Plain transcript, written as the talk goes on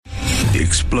The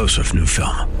explosive new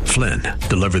film, Flynn,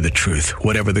 deliver the truth,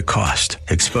 whatever the cost,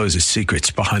 exposes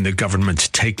secrets behind the government's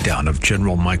takedown of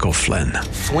General Michael Flynn.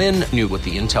 Flynn knew what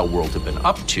the intel world had been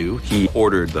up to. He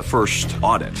ordered the first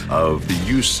audit of the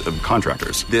use of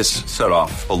contractors. This set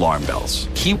off alarm bells.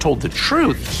 He told the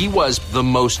truth. He was the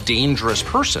most dangerous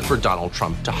person for Donald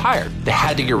Trump to hire. They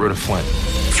had to get rid of Flynn.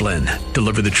 Flynn,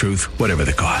 deliver the truth, whatever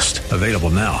the cost. Available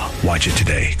now. Watch it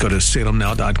today. Go to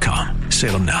salemnow.com.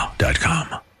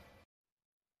 salemnow.com.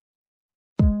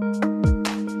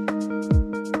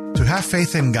 To have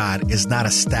faith in God is not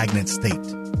a stagnant state.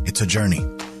 It's a journey.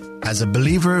 As a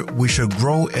believer, we should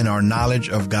grow in our knowledge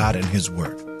of God and His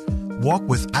Word. Walk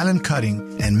with Alan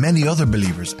Cutting and many other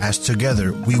believers as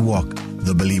together we walk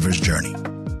the believer's journey.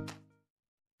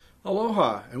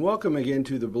 Aloha, and welcome again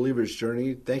to the Believer's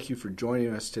Journey. Thank you for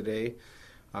joining us today.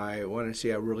 I want to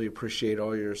say I really appreciate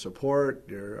all your support,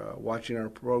 your watching our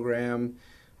program.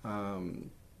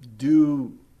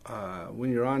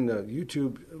 When you're on the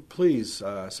YouTube, please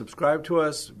subscribe to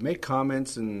us, make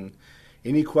comments, and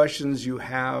any questions you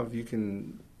have, you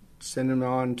can send them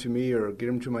on to me or get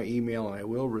them to my email, and I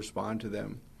will respond to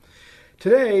them.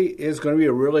 Today is going to be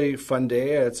a really fun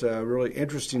day. It's a really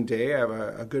interesting day. I have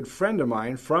a good friend of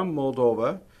mine from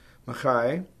Moldova,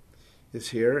 Mihail, is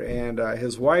here, and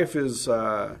his wife is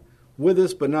with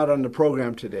us but not on the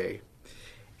program today.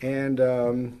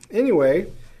 And anyway,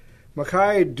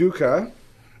 Mihail Duca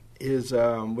is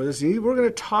with us. We're going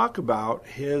to talk about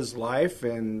his life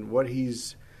and what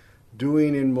he's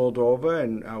doing in Moldova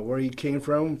and where he came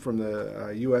from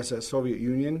the USS Soviet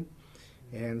Union.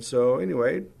 And so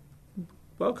anyway,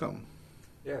 welcome.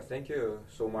 Yeah, thank you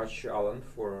so much, Alan,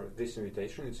 for this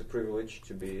invitation. It's a privilege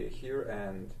to be here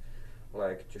and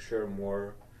to share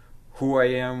more who I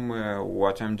am,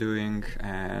 what I'm doing,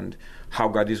 and how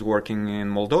God is working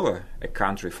in Moldova, a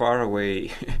country far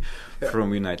away from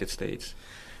the United States.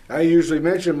 I usually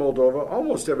mention Moldova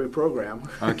almost every program.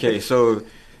 Okay, so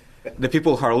the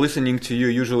people who are listening to you,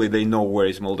 usually they know where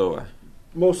is Moldova.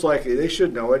 Most likely, they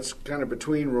should know. It's kind of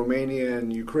between Romania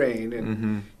and Ukraine,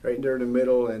 and right there in the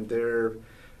middle, and they're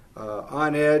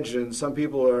on edge, and some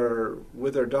people are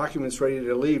with their documents ready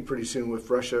to leave pretty soon if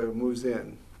Russia moves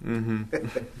in. Yeah.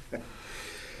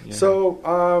 So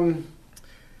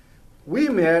we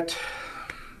met,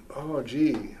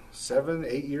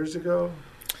 7-8 years ago?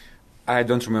 I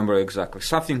don't remember exactly.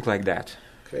 Something like that.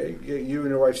 Okay. You and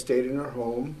your wife stayed in her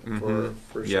home for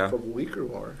a week or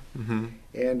more.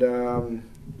 And an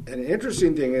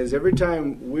interesting thing is every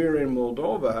time we're in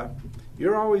Moldova,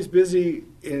 you're always busy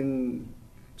in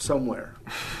somewhere.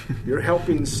 You're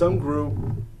helping some group,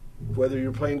 whether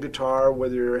you're playing guitar,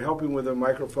 whether you're helping with the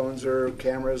microphones or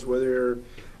cameras, whether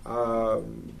you're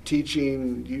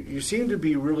teaching. You seem to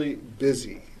be really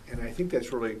busy, and I think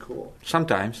that's really cool.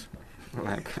 Sometimes.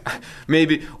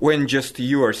 Maybe when just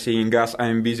you are seeing us,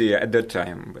 I'm busy at that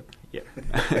time, but yeah.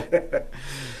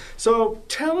 So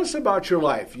tell us about your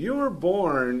life. You were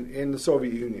born in the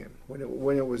Soviet Union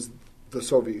when it was the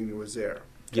Soviet Union was there.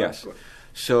 Yes.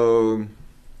 So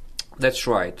that's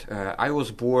right. I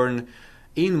was born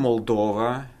in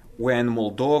Moldova when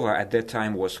Moldova at that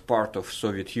time was part of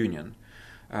Soviet Union.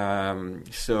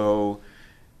 So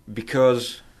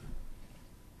because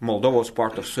Moldova was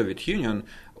part of Soviet Union,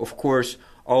 of course,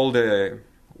 all the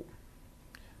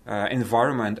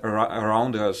environment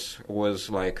around us was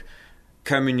like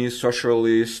communist,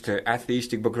 socialist,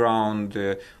 atheistic background.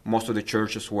 Most of the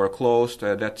churches were closed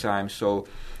at that time. So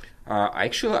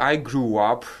actually, I grew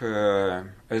up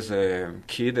as a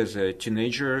kid, as a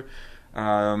teenager,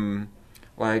 as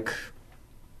an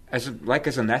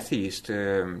atheist.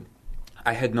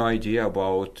 I had no idea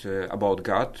about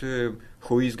God,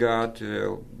 who is God,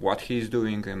 what He is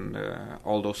doing, and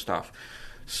all those stuff.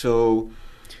 So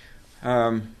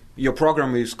your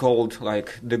program is called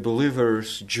The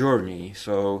Believer's Journey.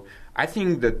 So I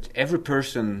think that every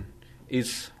person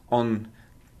is on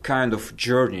kind of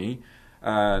journey,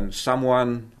 and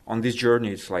someone on this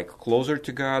journey is closer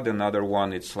to God, another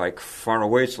one it's far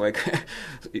away. It's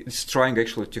it's trying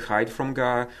actually to hide from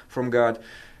God,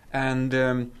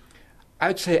 and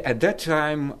I'd say at that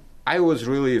time I was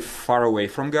really far away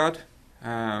from God,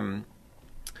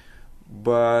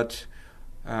 but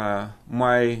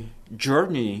my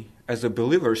journey as a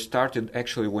believer started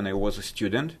actually when I was a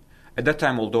student. At that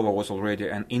time, Moldova was already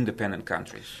an independent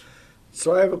country.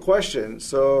 So I have a question.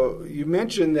 So you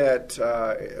mentioned that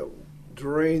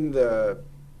during the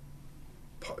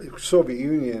Soviet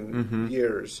Union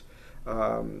years,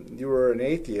 you were an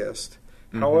atheist.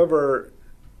 However,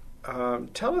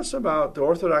 tell us about the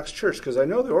Orthodox Church, because I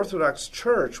know the Orthodox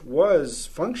Church was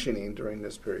functioning during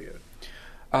this period.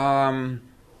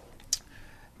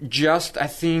 Just, I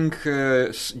think,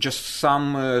 just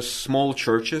some small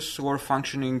churches were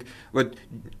functioning, but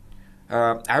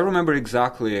I remember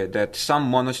exactly that some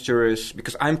monasteries,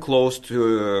 because I'm close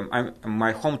to,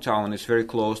 my hometown is very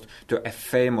close to a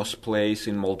famous place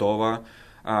in Moldova.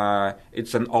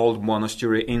 It's an old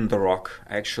monastery in the rock,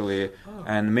 actually,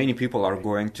 and many people are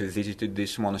going to visit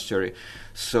this monastery.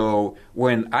 So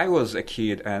when I was a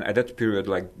kid, and at that period,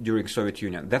 like during Soviet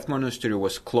Union, that monastery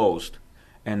was closed,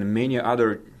 and many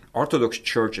other Orthodox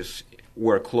churches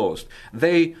were closed.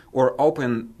 They were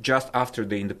open just after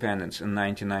the independence in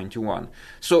 1991.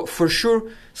 So for sure,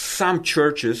 some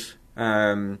churches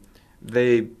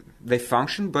they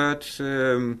function, but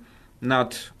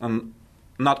not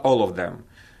all of them.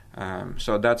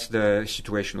 So that's the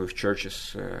situation with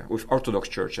churches, with Orthodox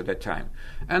Church at that time.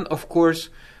 And of course,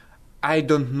 I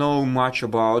don't know much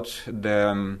about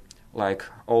the like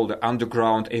all the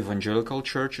underground evangelical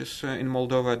churches in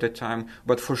Moldova at that time,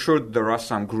 but for sure there are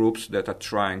some groups that are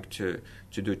trying to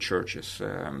do churches.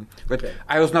 But okay.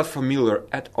 I was not familiar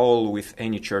at all with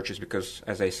any churches because,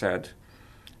 as I said,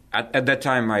 at that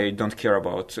time I don't care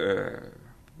about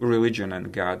religion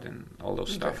and God and all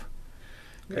those stuff.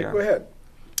 Okay, go ahead.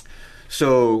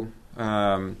 So,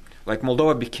 like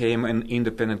Moldova became an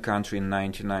independent country in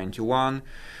 1991,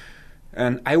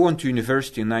 and I went to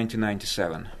university in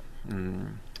 1997.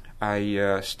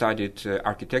 I studied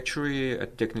architecture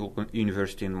at Technical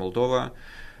University in Moldova.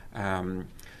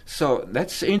 So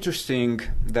that's interesting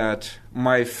that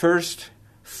my first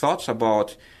thoughts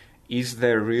about is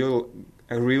there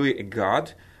really a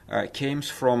God came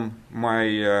from my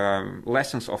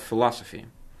lessons of philosophy.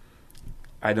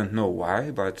 I don't know why,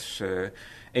 but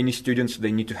any students,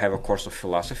 they need to have a course of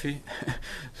philosophy.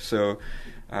 So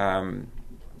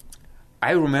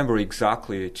I remember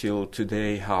exactly till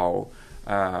today how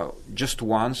just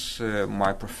once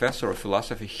my professor of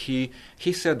philosophy,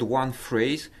 he said one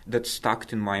phrase that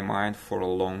stuck in my mind for a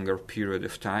longer period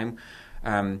of time.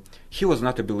 He was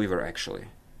not a believer, actually.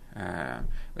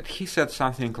 But he said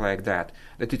something like that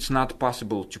it's not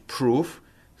possible to prove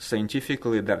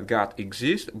scientifically that God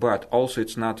exists, but also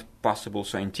it's not possible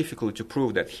scientifically to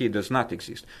prove that he does not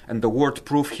exist. And the word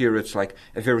proof here, it's like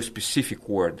a very specific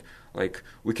word. Like,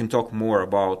 we can talk more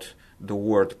about the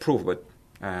word proof, but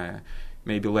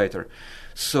maybe later.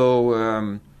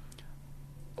 So,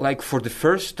 like, for the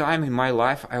first time in my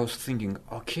life, I was thinking,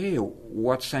 okay,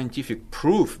 what scientific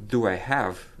proof do I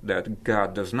have that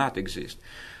God does not exist?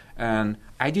 And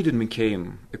I didn't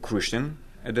become a Christian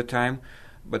at the time,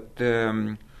 but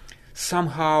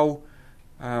somehow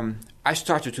I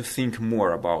started to think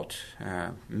more about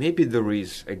maybe there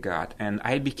is a God. And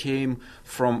I became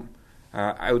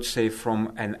I would say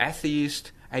from an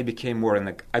atheist, I became more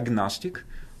an agnostic.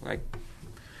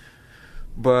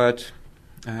 But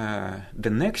the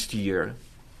next year,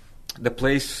 the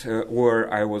place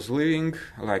where I was living,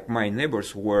 like my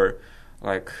neighbors were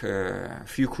like a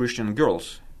few Christian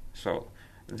girls. So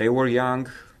they were young.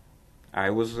 I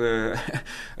was a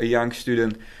young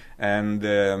student, and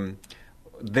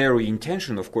their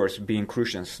intention, of course, being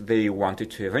Christians, they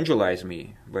wanted to evangelize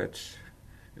me, but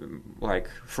like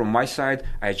from my side,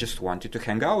 I just wanted to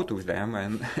hang out with them,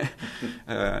 and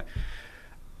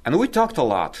we talked a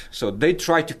lot. So they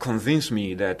tried to convince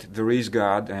me that there is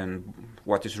God and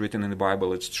what is written in the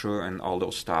Bible is true and all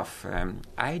those stuff.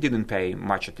 I didn't pay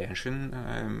much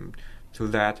attention to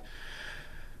that,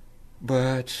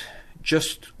 but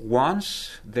just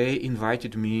once they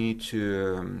invited me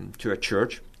to a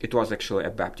church. It was actually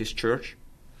a Baptist church,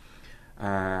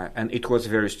 and it was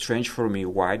very strange for me.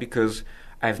 Why? Because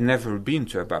I've never been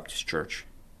to a Baptist church.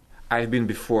 I've been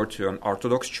before to an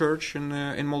Orthodox church in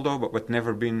Moldova, but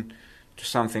never been to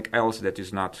something else that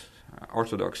is not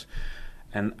Orthodox.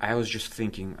 And I was just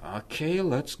thinking, okay,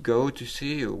 let's go to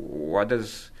see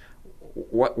what's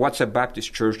a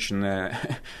Baptist church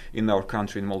in our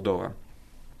country in Moldova.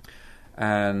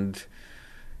 And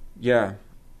yeah,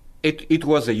 it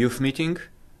was a youth meeting,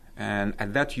 and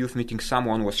at that youth meeting,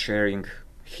 someone was sharing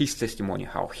his testimony,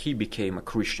 how he became a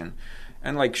Christian.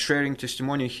 And like sharing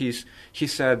testimony, he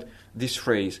said this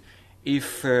phrase: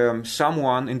 if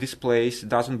someone in this place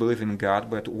doesn't believe in God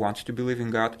but wants to believe in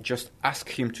God, just ask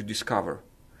him to discover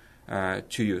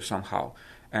to you somehow,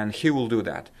 and he will do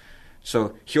that.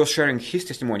 So he was sharing his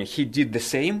testimony. He did the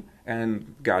same,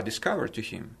 and God discovered to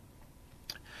him.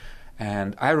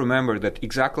 And I remember that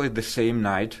exactly the same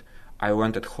night, I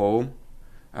went at home,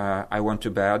 I went to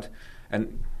bed,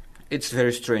 and it's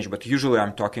very strange, but usually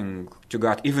I'm talking to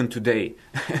God, even today,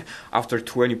 after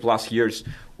 20 plus years,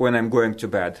 when I'm going to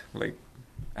bed.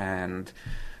 And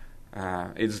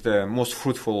it's the most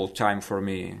fruitful time for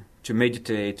me to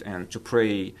meditate and to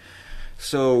pray.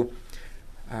 So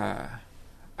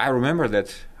I remember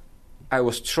that I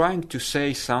was trying to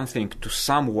say something to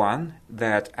someone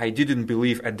that I didn't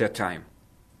believe at that time.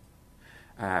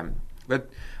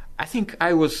 But I think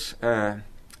I was a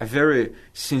very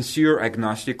sincere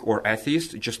agnostic or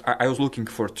atheist. Just I was looking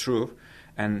for truth,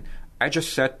 and I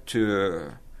just said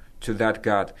to that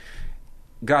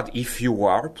God, if you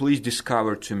are, please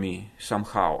discover to me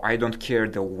somehow. I don't care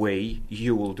the way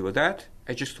you will do that.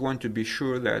 I just want to be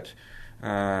sure that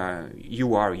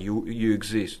you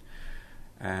exist.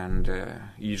 And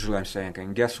usually I'm saying,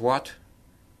 and guess what?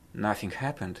 Nothing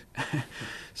happened.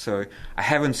 So I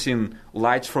haven't seen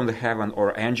lights from the heaven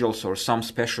or angels or some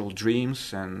special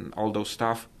dreams and all those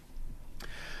stuff.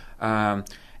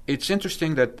 It's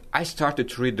interesting that I started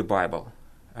to read the Bible,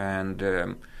 and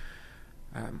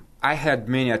I had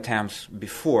many attempts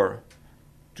before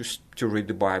to read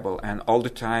the Bible, and all the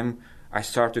time I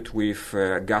started with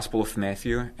Gospel of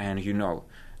Matthew, and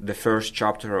the first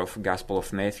chapter of Gospel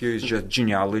of Matthew is just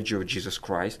genealogy of Jesus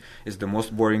Christ. It's the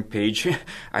most boring page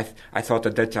I thought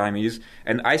at that time is.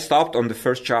 And I stopped on the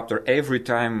first chapter every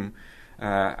time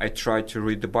I tried to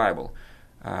read the Bible.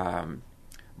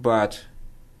 But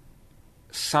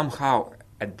somehow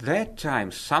at that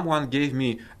time someone gave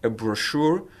me a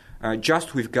brochure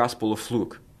just with Gospel of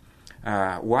Luke.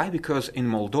 Why? Because in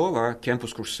Moldova,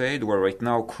 Campus Crusade, where right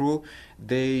now Crew,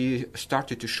 they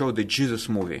started to show the Jesus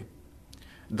movie,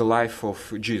 the life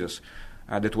of Jesus,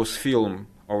 that was filmed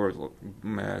over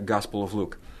Gospel of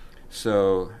Luke.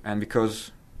 So, and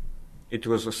because it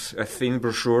was a thin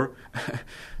brochure,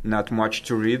 not much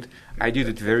to read, I did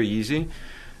it very easy.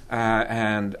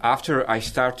 And after I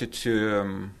started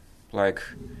to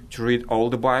read all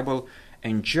the Bible,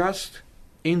 and just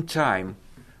in time,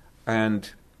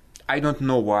 and I don't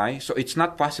know why, so it's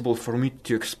not possible for me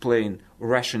to explain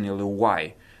rationally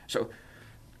why. So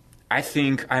I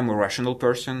think I'm a rational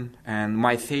person, and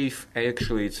my faith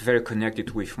actually it's very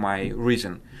connected with my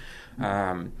reason.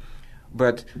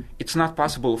 But it's not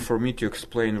possible for me to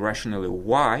explain rationally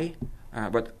why.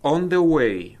 But on the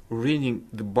way reading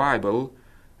the Bible,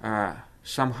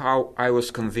 somehow I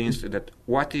was convinced that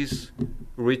what is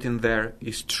written there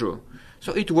is true.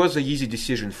 So it was an easy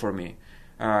decision for me.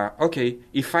 Okay,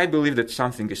 if I believe that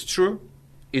something is true,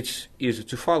 it's easy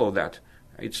to follow that.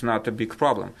 It's not a big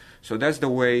problem. So that's the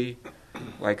way,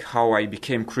 how I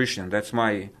became Christian. That's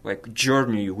my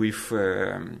journey with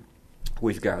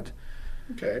God.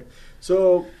 Okay,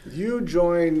 so you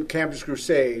joined Campus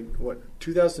Crusade,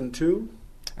 2002?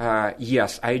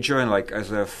 Yes, I joined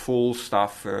as a full-time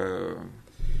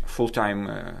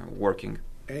working.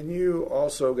 And you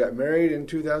also got married in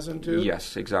 2002?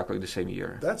 Yes, exactly the same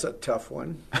year. That's a tough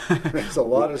one. That's a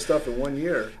lot of stuff in 1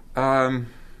 year.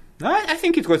 I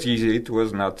think it was easy. It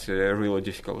was not really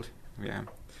difficult. Yeah.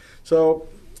 So,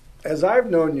 as I've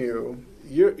known you,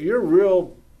 you're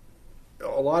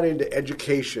a lot into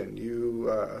education.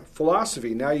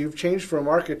 Philosophy. Now you've changed from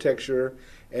architecture,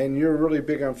 and you're really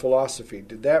big on philosophy.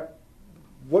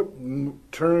 What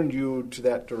turned you to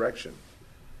that direction?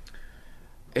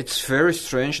 It's very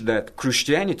strange that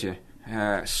Christianity.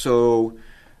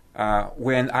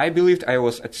 When I believed I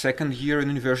was at second year in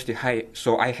university,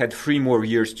 I had 3 more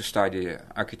years to study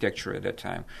architecture at that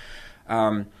time.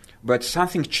 But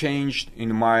something changed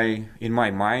in my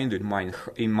mind, in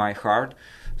my heart.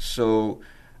 So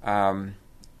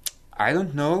I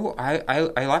don't know.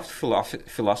 I loved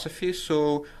philosophy,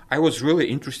 so I was really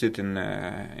interested in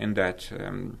that.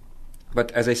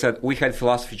 But as I said, we had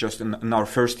philosophy just in our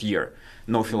first year.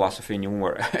 No philosophy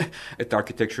anymore at the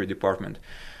architecture department.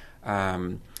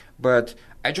 But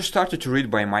I just started to read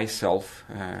by myself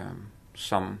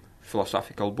some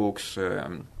philosophical books,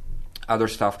 other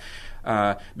stuff,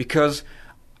 because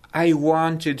I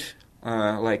wanted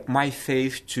my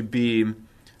faith to be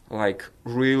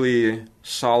really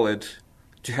solid,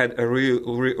 to have a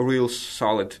real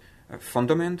solid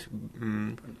fundamental.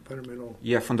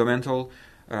 Yeah, fundamental.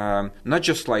 Not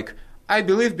just I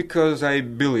believe because I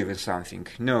believe in something.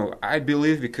 No, I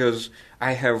believe because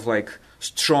I have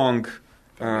strong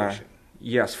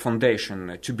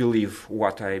foundation to believe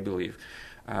what I believe.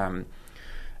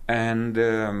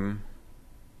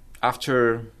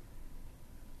 After,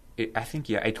 I think,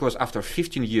 it was after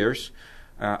 15 years,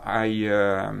 I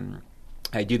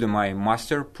did my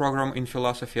master program in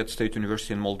philosophy at State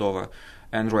University in Moldova,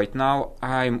 and right now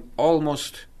I'm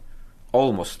almost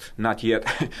not yet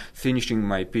finishing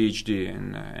my PhD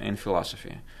in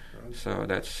philosophy. So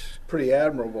that's pretty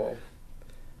admirable.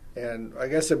 And I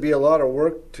guess it'd be a lot of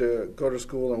work to go to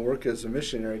school and work as a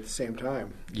missionary at the same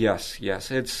time. Yes,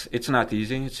 it's not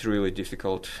easy. It's really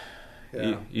difficult.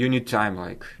 Yeah. You need time,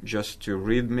 like just to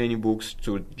read many books,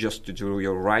 to do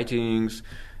your writings,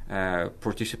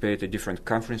 participate at different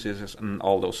conferences and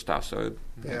all those stuff. So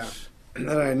yeah. And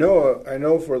I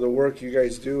know for the work you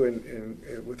guys do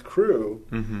in with Crew,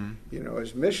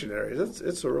 as missionaries,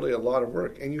 it's really a lot of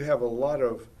work, and you have a lot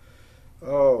of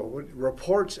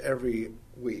reports every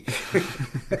week.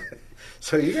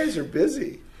 So you guys are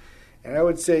busy, and I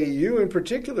would say you in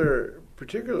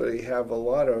particularly have a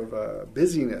lot of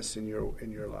busyness in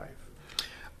your life.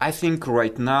 I think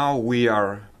right now we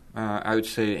are, I would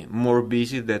say, more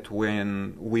busy than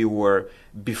when we were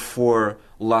before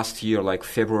last year, like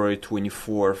February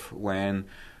 24th, when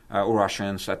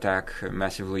Russians attack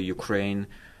massively Ukraine.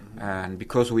 And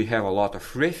because we have a lot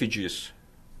of refugees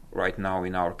right now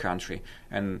in our country,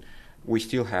 and we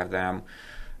still have them,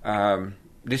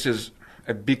 this is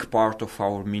a big part of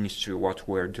our ministry, what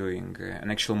we're doing.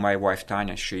 And actually my wife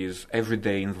Tanya, she is every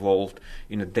day involved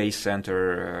in a day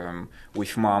center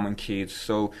with mom and kids.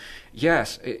 So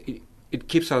yes, it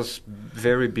keeps us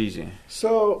very busy.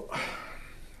 So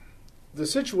the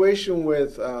situation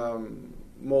with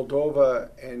Moldova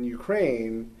and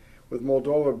Ukraine, with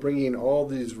Moldova bringing all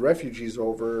these refugees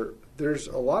over, there's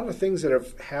a lot of things that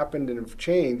have happened and have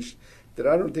changed that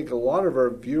I don't think a lot of our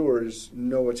viewers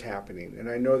know what's happening. And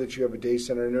I know that you have a day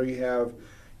center. I know you have,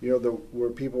 where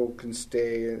people can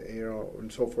stay, and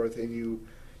so forth. And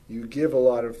you give a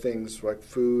lot of things like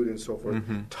food and so forth.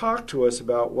 Talk to us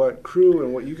about what Crew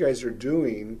and what you guys are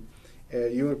doing.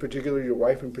 You in particular, your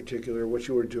wife in particular, what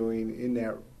you are doing in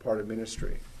that part of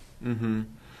ministry.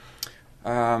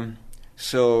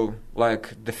 So,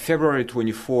 like the February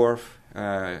 24th,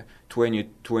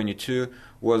 2022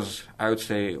 was, I would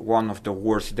say, one of the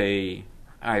worst day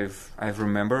I've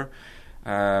remember,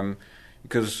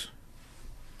 because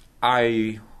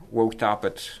I woke up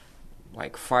at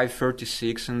like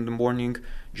 5:36 in the morning,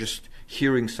 just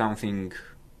hearing something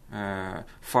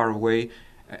far away.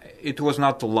 It was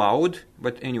not loud,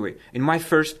 but anyway, in my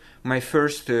first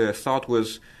thought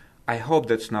was, I hope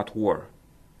that's not war.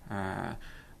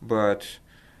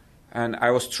 And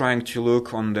I was trying to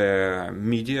look on the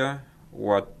media,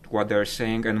 what they're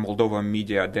saying, and Moldovan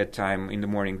media at that time in the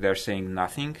morning, they're saying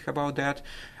nothing about that.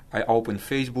 I opened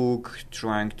Facebook,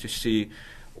 trying to see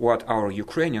what our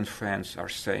Ukrainian friends are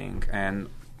saying, and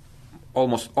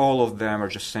almost all of them are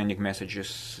just sending messages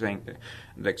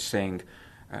saying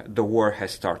the war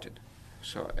has started.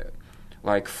 So,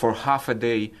 like for half a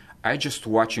day, I just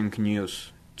watching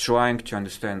news, trying to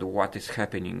understand what is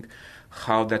happening,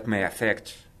 how that may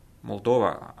affect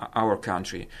Moldova, our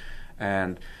country.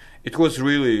 And it was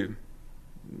really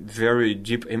very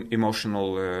deep emotional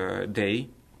day.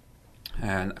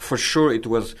 And for sure it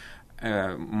was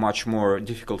much more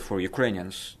difficult for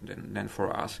Ukrainians than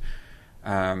for us.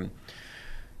 And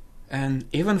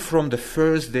even from the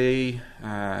first day,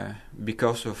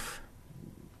 because of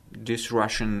this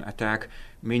Russian attack,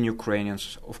 many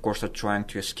Ukrainians, of course, are trying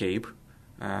to escape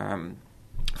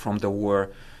from the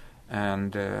war.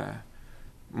 And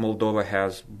Moldova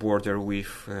has border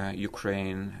with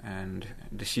Ukraine, and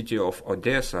the city of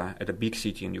Odessa, a big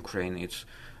city in Ukraine, it's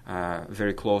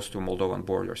very close to Moldovan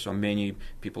border. So many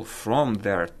people from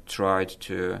there tried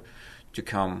to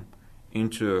come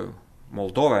into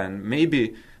Moldova, and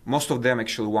maybe most of them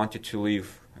actually wanted to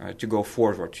leave, to go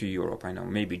forward to Europe. I know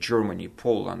maybe Germany,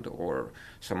 Poland, or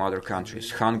some other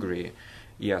countries, Hungary,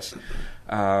 yes.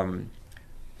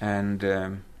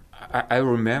 I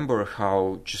remember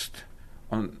how just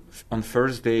on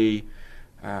first day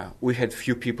we had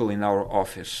few people in our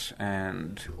office,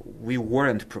 and we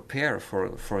weren't prepared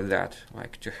for that,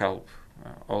 like to help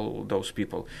all those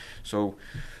people. So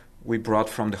we brought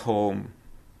from the home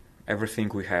everything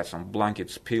we had, some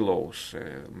blankets, pillows,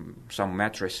 some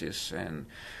mattresses, and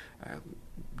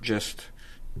just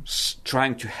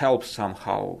trying to help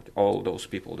somehow all those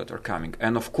people that are coming.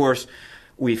 And of course,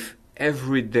 with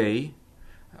every day,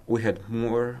 we had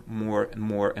more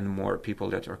and more people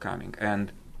that are coming.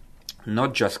 And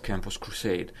not just Campus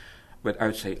Crusade, but I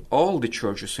would say all the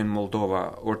churches in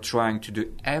Moldova were trying to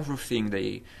do everything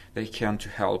they can to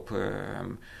help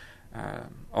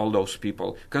all those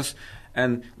people.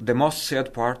 And the most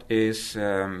sad part is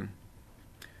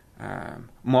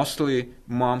mostly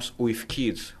moms with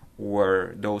kids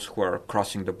were those who are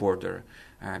crossing the border,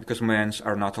 because men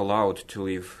are not allowed to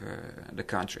leave the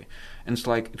country. And it's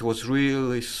like, it was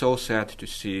really so sad to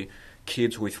see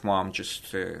kids with mom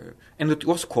just... and it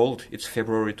was cold. It's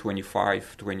February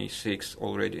 25, 26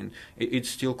 already. And it's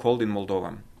still cold in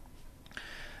Moldova.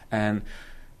 And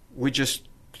we just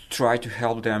try to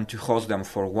help them, to host them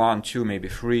for 1, 2, maybe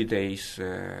 3 days,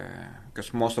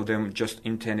 because most of them just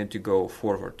intended to go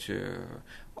forward to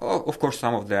of course,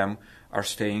 some of them are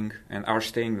staying in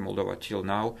Moldova till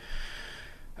now.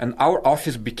 And our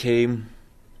office became,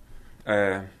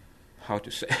 a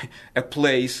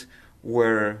place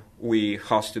where we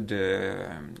hosted the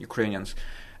Ukrainians.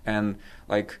 And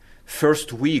like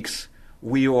first weeks,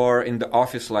 we were in the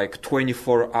office like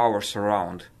 24 hours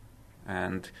around.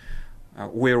 And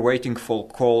we're waiting for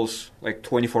calls like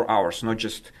 24 hours, not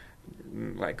just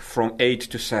like from 8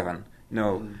 to 7.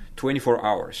 No, 24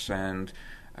 hours. And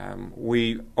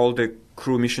all the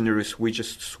crew missionaries, we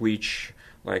just switch,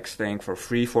 like staying for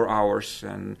 3-4 hours,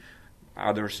 and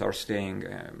others are staying.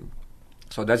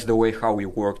 So that's the way how we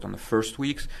worked on the first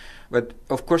weeks. But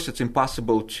of course, it's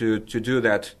impossible to do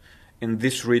that in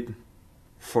this rhythm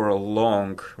for a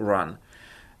long run.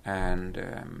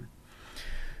 And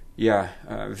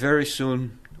very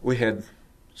soon we had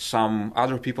some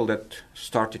other people that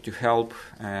started to help,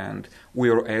 and we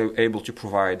were able to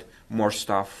provide more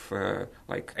stuff.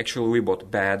 Like actually, we bought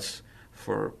beds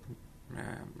for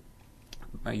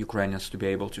Ukrainians to be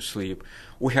able to sleep.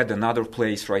 We had another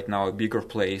place right now, a bigger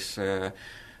place that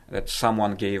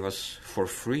someone gave us for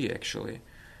free, actually.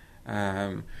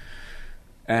 And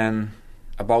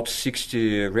about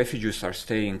 60 refugees are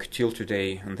staying till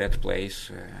today in that place,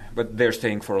 but they're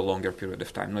staying for a longer period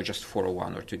of time, not just for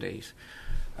 1 or 2 days.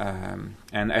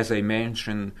 And as I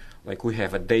mentioned, like we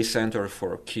have a day center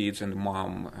for kids and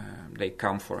mom. They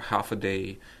come for half a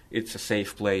day. It's a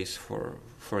safe place for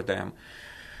them.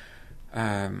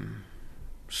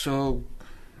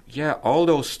 All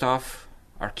those stuff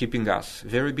are keeping us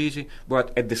very busy.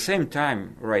 But at the same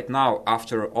time, right now,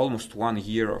 after almost 1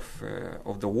 year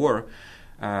of the war,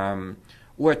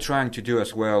 we're trying to do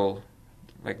as well,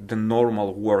 like the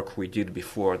normal work we did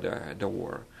before the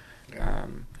war.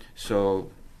 So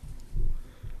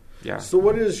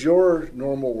what is your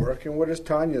normal work, and what is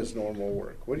Tanya's normal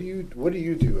work? What do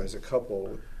you do as a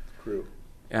couple crew?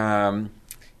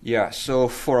 So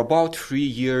for about 3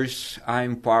 years,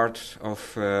 I'm part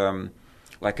of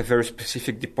like a very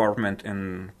specific department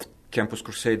in Campus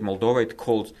Crusade, Moldova. It's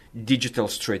called Digital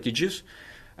Strategies.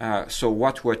 So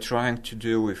what we're trying to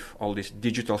do with all these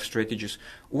digital strategies,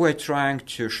 we're trying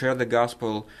to share the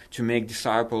gospel, to make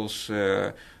disciples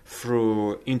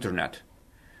through internet.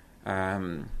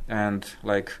 And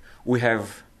like we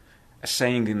have a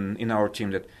saying in our team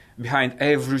that behind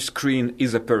every screen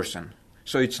is a person.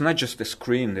 So it's not just a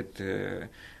screen that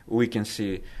we can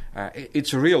see.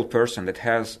 It's a real person that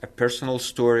has a personal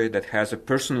story, that has a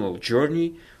personal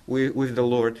journey with the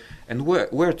Lord, and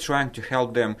we're trying to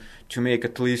help them to make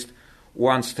at least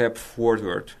one step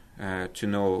forward to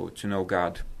know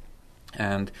God.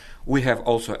 And we have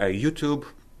also a YouTube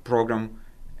program.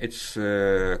 It's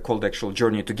called actual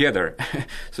Journey Together.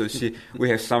 So see, we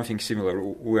have something similar.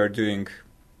 We are doing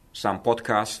some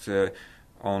podcasts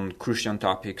on Christian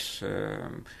topics.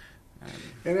 And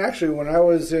actually, when I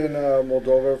was in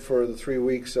Moldova for the 3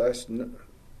 weeks in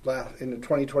the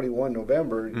 2021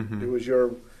 November, it was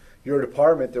your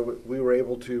department that we were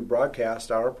able to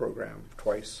broadcast our program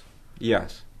twice.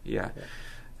 Yes, yeah.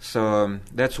 So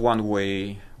that's one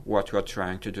way what we're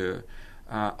trying to do.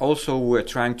 Also, we're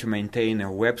trying to maintain a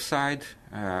website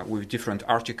with different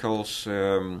articles,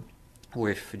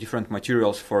 with different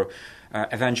materials for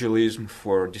evangelism,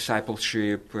 for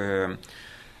discipleship,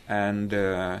 and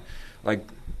like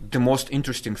the most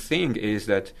interesting thing is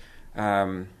that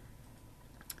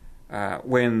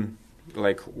when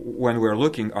we're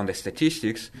looking on the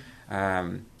statistics,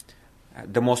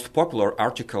 the most popular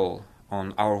article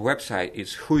on our website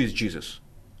is "Who is Jesus?"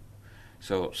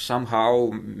 So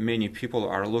somehow many people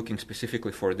are looking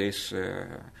specifically for this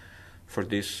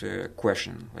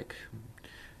question,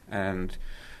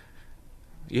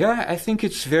 I think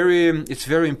it's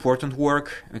very important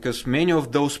work, because many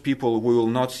of those people, we will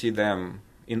not see them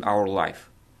in our life,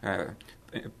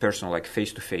 personal, like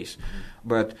face to face,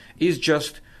 but it's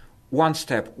just one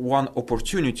step, one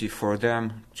opportunity for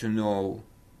them to know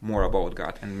more about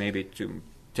God and maybe to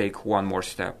take one more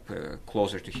step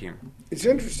closer to Him. It's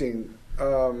interesting.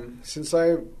 Since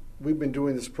we've been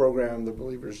doing this program, The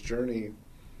Believer's Journey,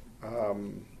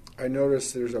 I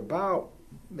noticed there's about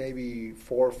maybe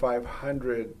 400 or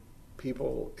 500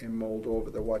 people in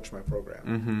Moldova that watch my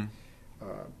program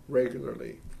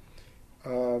regularly.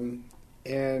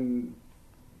 And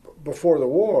before the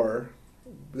war,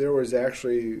 there was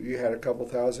actually, you had a couple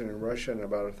thousand in Russia and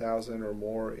about 1,000 or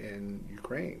more in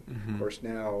Ukraine. Of course,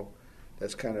 now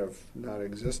that's kind of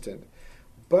non-existent.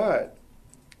 But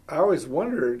I always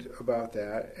wondered about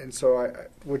that, and so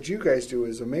what you guys do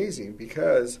is amazing,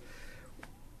 because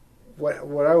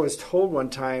what I was told one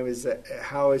time is that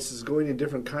how this is going in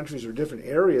different countries or different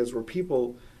areas where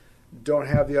people don't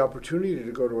have the opportunity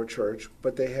to go to a church,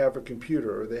 but they have a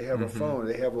computer or they have a phone,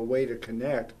 they have a way to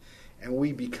connect, and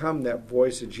we become that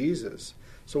voice of Jesus.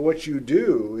 So what you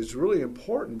do is really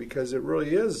important because it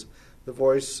really is the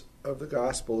voice of the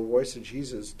gospel, the voice of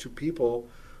Jesus to people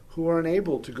who are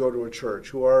unable to go to a church,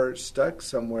 who are stuck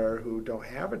somewhere, who don't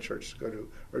have a church to go to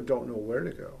or don't know where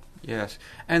to go. Yes,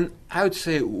 and I would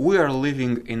say we are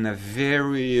living in a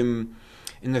very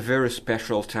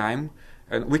special time,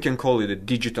 and we can call it a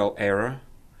digital era,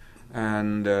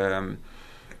 and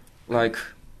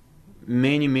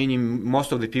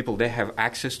most of the people, they have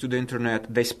access to the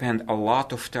internet. They spend a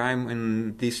lot of time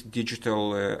in this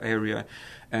digital area,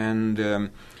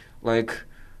 and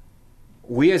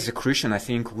we as a Christian, I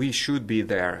think we should be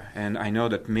there. And I know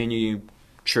that many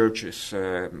churches,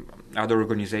 other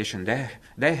organizations,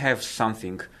 they have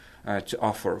something to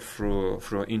offer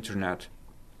through internet,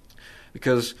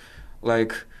 because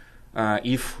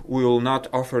if we will not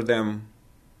offer them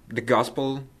the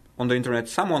gospel on the internet,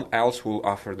 someone else will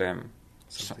offer them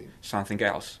something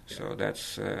else. Yeah. So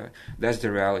that's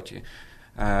the reality.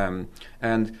 And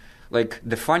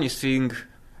the funny thing,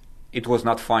 it was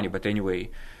not funny, but anyway,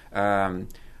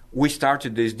 we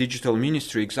started this digital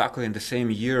ministry exactly in the same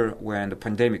year when the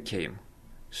pandemic came.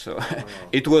 So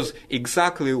it was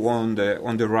exactly on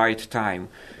the right time,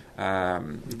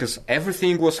 because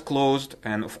everything was closed,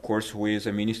 and of course we as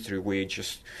a ministry, we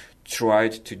just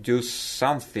tried to do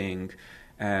something.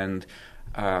 And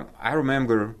I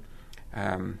remember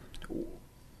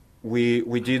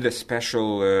we did a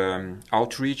special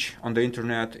outreach on the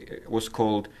internet. It was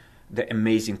called The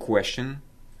Amazing Question.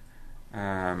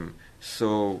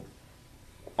 So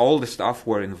all the staff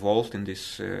were involved in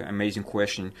this amazing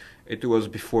question. It was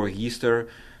before Easter,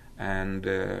 and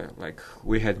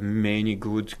we had many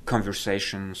good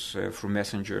conversations through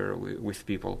Messenger with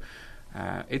people.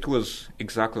 It was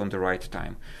exactly on the right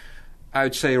time. I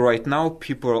would say right now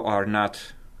people are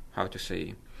not,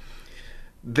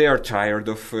 they are tired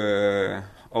of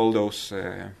all those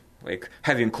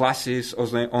having classes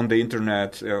on the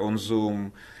internet, on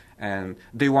Zoom, and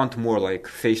they want more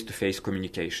face-to-face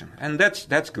communication, and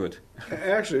that's good.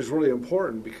 Actually, it's really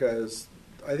important, because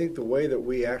I think the way that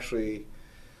we actually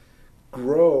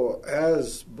grow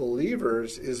as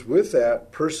believers is with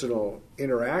that personal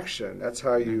interaction. That's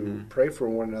how you pray for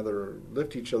one another,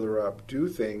 lift each other up, do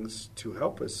things to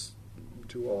help us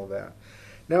do all that.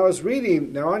 Now, I was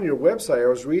reading, on your website, I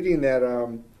was reading that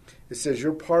it says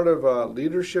you're part of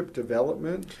leadership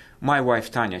development. My wife,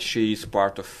 Tanya, she is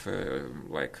part of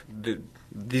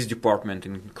this department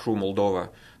in Crew Moldova.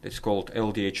 It's called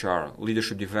LDHR,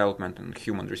 Leadership Development and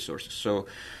Human Resources. So,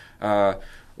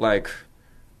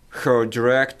 her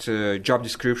direct job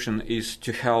description is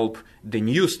to help the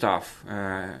new staff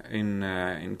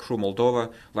in Crew Moldova,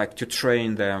 to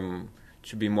train them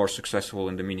to be more successful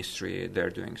in the ministry they're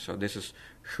doing. So this is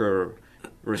her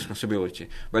responsibility.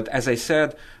 But as I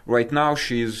said, right now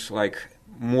she's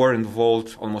more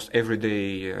involved, almost every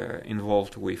day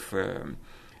involved with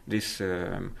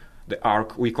the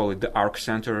ARC. We call it the ARC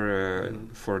Center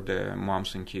for the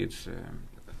moms and kids.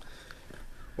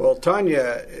 Well,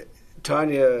 Tanya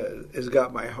has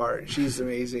got my heart. She's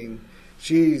amazing.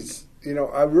 She's,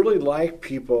 I really like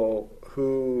people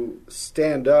who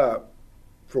stand up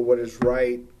for what is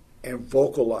right and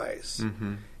vocalize.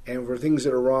 And for things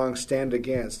that are wrong, stand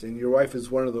against. And your wife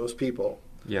is one of those people.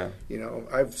 Yeah.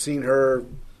 I've seen her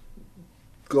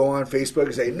go on Facebook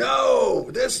and say, "No,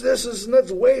 this is not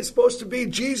the way it's supposed to be.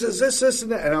 Jesus, this,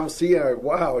 and that." And I'm seeing,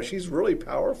 wow, she's really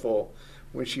powerful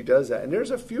when she does that. And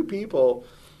there's a few people.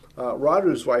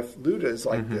 Radu's wife, Luda, is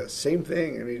the same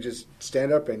thing. I mean, you just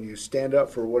stand up and you stand up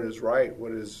for what is right,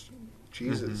 what is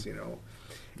Jesus,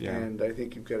 Yeah. And I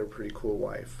think you've got a pretty cool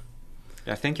wife.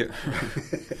 Yeah, thank you.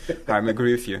 I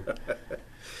agree with you.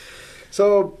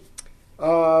 So,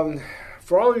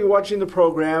 for all of you watching the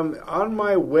program, on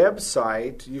my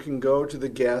website, you can go to the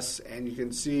guests and you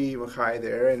can see Mihail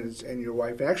there and your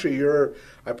wife. Actually,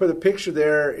 I put the picture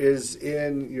there is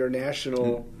in your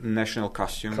national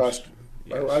costumes.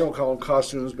 Yes. I don't call them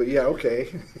costumes, but yeah, okay.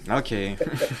 Okay.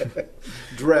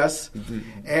 Dress.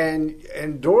 And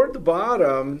toward the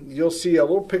bottom, you'll see a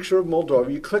little picture of Moldova.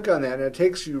 You click on that, and it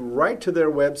takes you right to their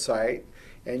website,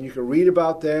 and you can read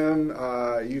about them.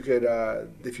 You could,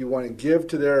 if you want to give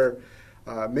to their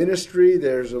ministry,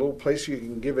 there's a little place you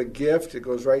can give a gift. It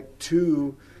goes right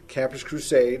to Campus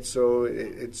Crusade, so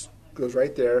it goes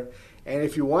right there. And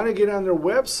if you want to get on their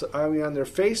on their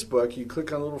Facebook, you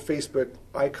click on the little Facebook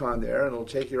icon there, and it'll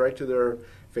take you right to their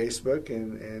Facebook,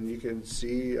 and you can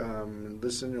see,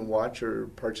 listen and watch or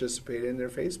participate in their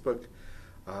Facebook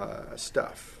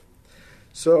stuff.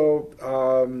 So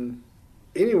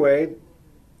anyway,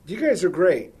 you guys are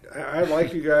great. I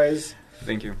like you guys.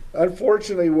 Thank you.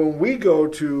 Unfortunately, when we go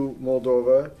to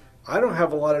Moldova, I don't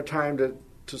have a lot of time to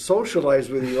socialize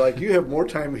with you. Like, you have more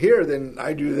time here than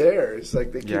I do there. It's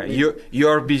like they keep me,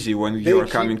 you're busy when you're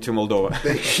coming to Moldova.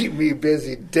 They keep me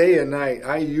busy day and night.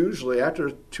 I usually,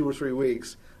 after 2 or 3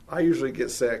 weeks, I usually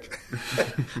get sick.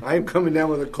 I'm coming down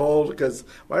with a cold because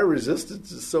my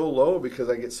resistance is so low because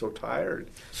I get so tired.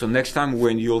 So next time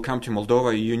when you'll come to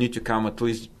Moldova, you need to come at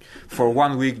least for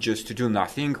 1 week just to do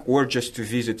nothing, or just to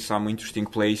visit some interesting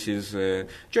places,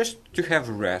 just to have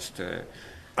a rest.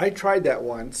 I tried that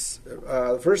once.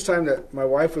 The first time that my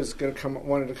wife was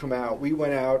wanted to come out, we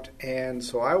went out, and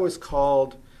so I was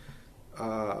called.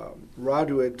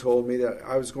 Radu had told me that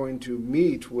I was going to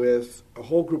meet with a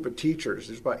whole group of teachers.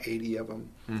 There's about 80 of them.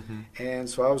 Mm-hmm. And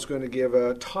so I was going to give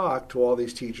a talk to all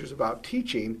these teachers about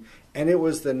teaching, and it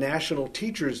was the National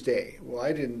Teachers Day. Well,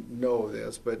 I didn't know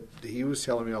this, but he was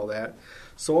telling me all that.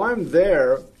 So I'm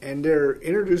there, and they're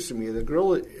introducing me. The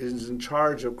girl is in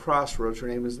charge of Crossroads. Her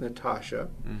name is Natasha.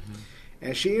 Mm-hmm.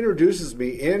 And she introduces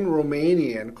me in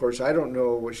Romanian. Of course, I don't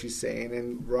know what she's saying.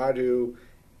 And Radu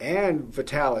and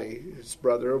Vitaly, his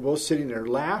brother, are both sitting there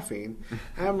laughing.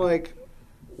 And I'm like,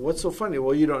 what's so funny?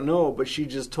 Well, you don't know, but she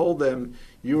just told them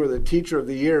you were the teacher of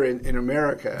the year in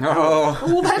America. Oh.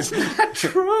 Well, that's not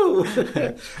true.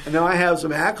 And now I have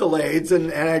some accolades,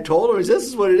 and I told her, this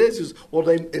is what it is. She goes, well,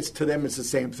 it's to them, it's the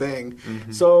same thing.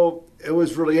 Mm-hmm. So it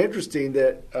was really interesting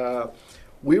that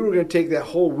we were going to take that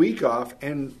whole week off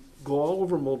and go all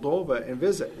over Moldova and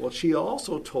visit. Well, she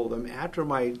also told them after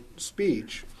my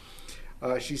speech,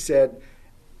 she said,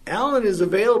 Alan is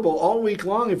available all week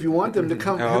long if you want them to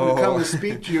come and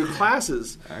speak to your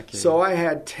classes. Okay. So I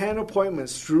had 10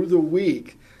 appointments through the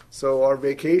week. So our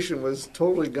vacation was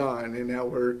totally gone, and now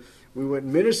we went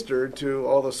ministered to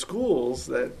all the schools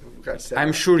that got set I'm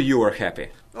up. sure you were happy.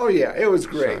 Oh yeah, it was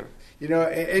great. So. You know,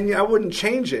 and I wouldn't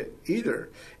change it either.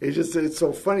 It's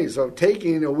so funny. So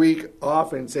taking a week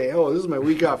off and saying, "Oh, this is my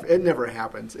week off," it never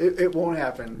happens. It won't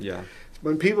happen. Yeah.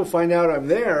 When people find out I'm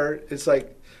there, it's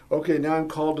like, okay, now I'm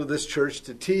called to this church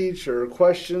to teach or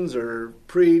questions or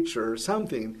preach or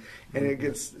something, and it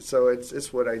gets so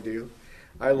it's what I do.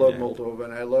 I love Moldova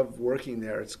and I love working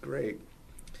there. It's great.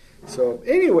 So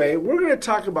anyway, we're going to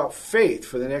talk about faith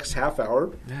for the next half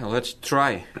hour. Yeah, let's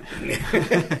try.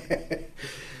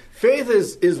 Faith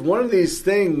is one of these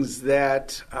things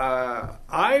that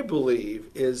I believe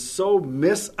is so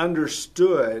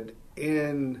misunderstood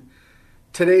in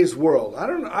today's world. I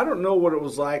don't know what it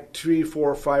was like 300,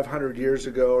 400, 500 years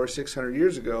ago or 600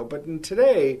 years ago, but in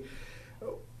today,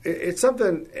 it's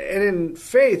something. And in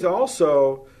faith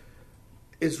also,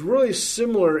 it's really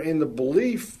similar in the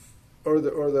belief or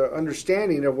the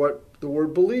understanding of what the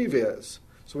word believe is.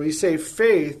 So when you say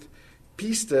faith,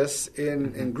 pistis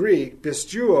in Greek,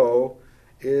 pistuo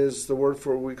is the word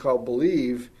for what we call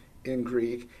believe in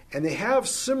Greek, and they have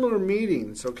similar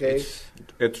meanings, okay?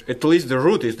 At least the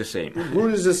root is the same. The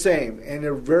root is the same, and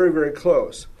they're very, very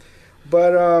close.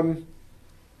 But,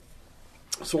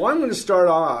 so I'm going to start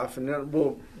off, and then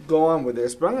we'll go on with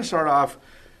this, but I'm going to start off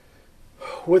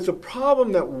with the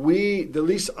problem that at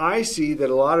least I see that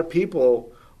a lot of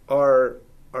people are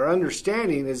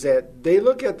understanding, is that they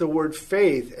look at the word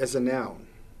faith as a noun.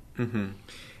 Mm-hmm.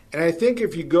 And I think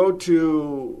if you go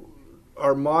to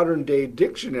our modern day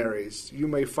dictionaries, you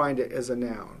may find it as a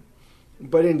noun.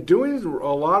 But in doing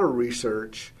a lot of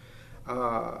research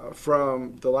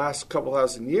from the last couple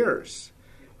thousand years,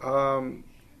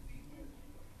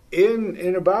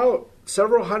 in about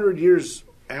several hundred years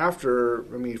after,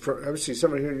 obviously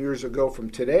 700 years ago from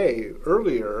today,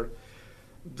 earlier,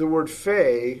 the word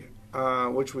 "fe,"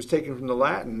 which was taken from the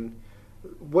Latin,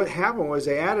 what happened was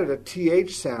they added a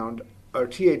th sound or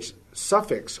th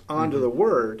suffix onto the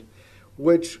word,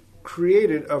 which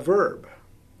created a verb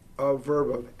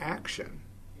of action.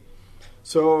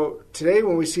 So today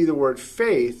when we see the word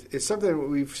faith, it's something that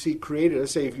we see created.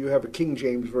 Let's say if you have a King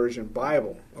James Version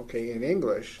Bible, okay, in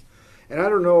English, and I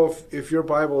don't know if your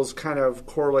Bibles kind of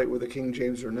correlate with the King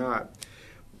James or not,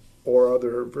 or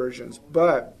other versions,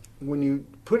 but when you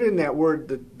put in that word,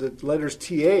 the letters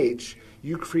th,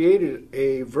 you created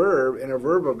a verb and a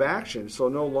verb of action. So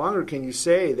no longer can you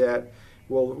say that,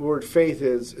 well, the word faith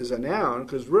is a noun,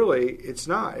 because really it's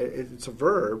not. It's a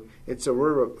verb. It's a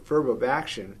verb of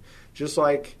action. Just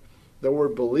like the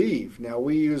word believe. Now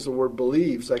we use the word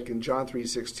believes, like in John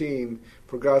 3:16,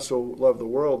 for God so loved the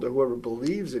world that whoever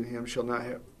believes in him shall not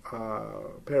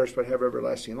perish but have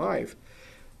everlasting life.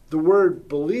 The word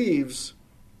believes,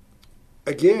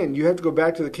 again, you have to go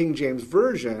back to the King James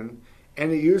Version,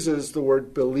 and it uses the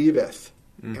word believeth.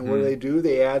 Mm-hmm. And what do?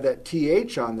 They add that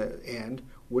th on the end,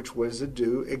 which was a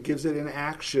do. It gives it an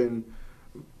action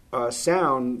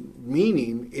sound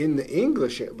meaning in the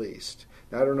English at least.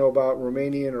 Now, I don't know about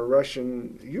Romanian or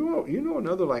Russian. You know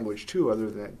another language too other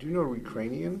than that. Do you know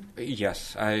Ukrainian?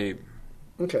 Yes, I...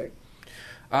 Okay.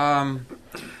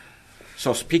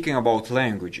 So speaking about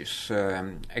languages,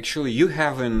 actually you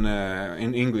have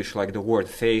in English like the word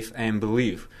faith and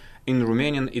belief. In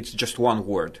Romanian, it's just one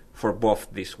word for both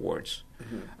these words.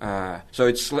 So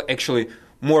it's actually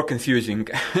more confusing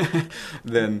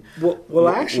than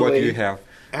actually, what you have.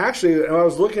 Actually, I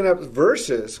was looking up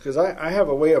verses because I have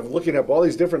a way of looking up all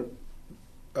these different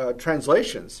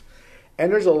translations,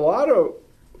 and there's a lot of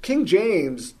King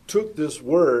James took this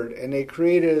word and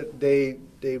they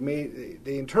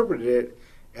interpreted it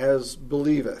as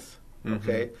believeth.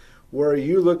 Okay, where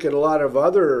you look at a lot of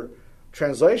other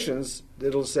translations,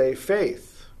 it'll say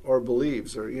faith or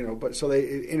believes, or but so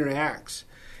it interacts,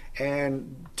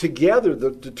 and together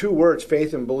the two words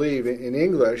faith and believe in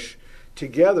English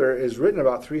together is written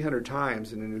about 300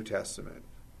 times in the New Testament.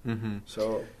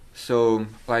 So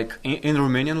like in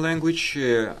Romanian language,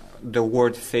 the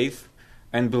word faith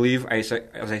and believe, as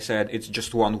I said, it's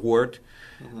just one word,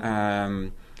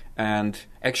 and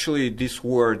actually this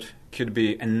word could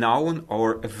be a noun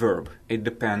or a verb. It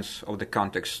depends on the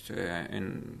context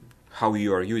in how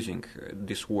you are using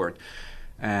this word.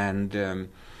 And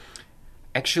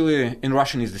actually in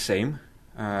Russian is the same.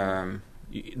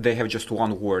 They have just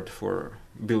one word for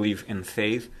believe in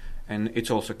faith, and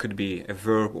it also could be a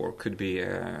verb or could be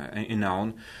a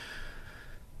noun.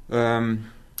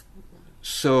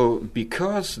 So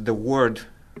because the word,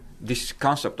 this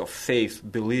concept of faith,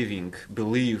 believing,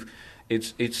 believe,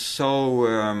 it's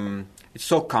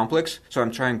so complex. So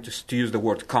I'm trying to use the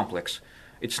word complex.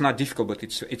 It's not difficult, but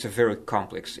it's a very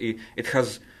complex. It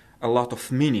has a lot of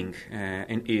meaning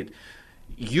in it.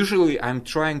 Usually I'm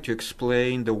trying to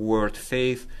explain the word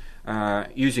faith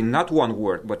using not one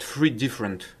word, but 3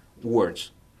 different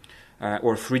words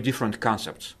or 3 different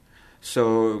concepts.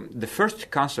 So the first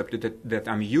concept that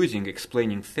I'm using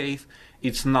explaining faith,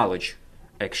 it's knowledge,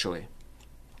 actually.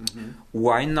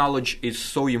 Why knowledge is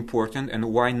so important and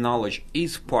why knowledge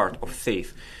is part of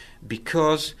faith?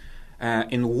 Because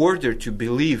in order to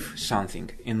believe something,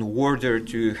 in order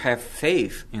to have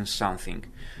faith in something,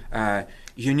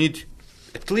 you need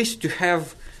at least to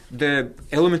have the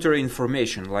elementary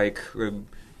information, like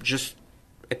just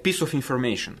a piece of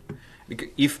information.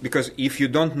 Because if you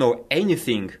don't know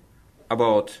anything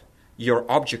about your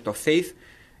object of faith,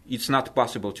 it's not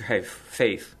possible to have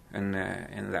faith in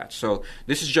that. So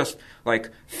this is just like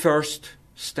first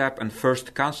step and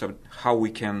first concept how we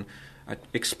can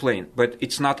explain, but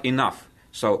it's not enough.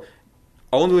 So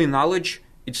only knowledge,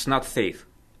 it's not faith,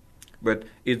 but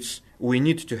we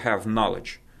need to have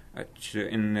knowledge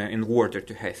in order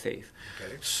to have faith.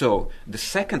 Okay. So the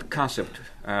second concept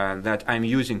that I'm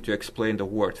using to explain the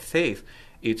word faith,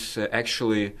 it's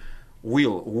actually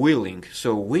willing.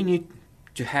 So we need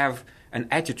to have an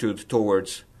attitude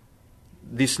towards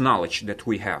this knowledge that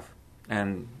we have.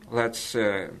 And let's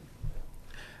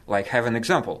like have an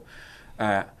example.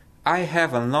 I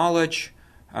have a knowledge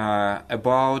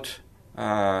about,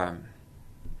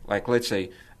 like let's say,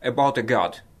 about a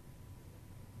God.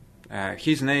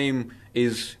 His name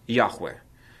is Yahweh.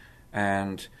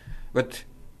 But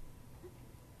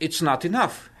it's not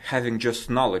enough having just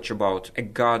knowledge about a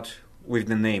God with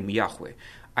the name Yahweh.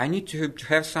 I need to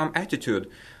have some attitude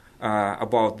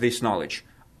about this knowledge.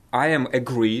 I am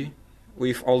agree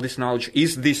with all this knowledge.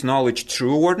 Is this knowledge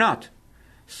true or not?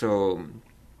 So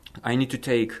I need to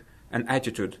take an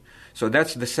attitude. So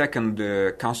that's the second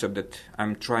concept that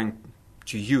I'm trying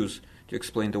to use to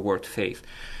explain the word faith.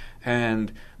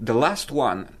 And the last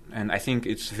one, and I think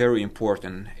it's very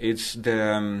important, it's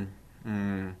the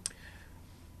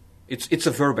it's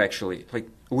a verb actually. Like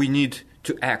we need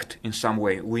to act in some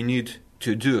way. We need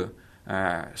to do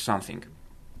something,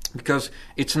 because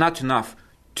it's not enough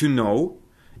to know.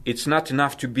 It's not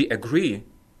enough to be agree.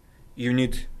 You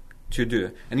need to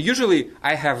do. And usually,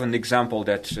 I have an example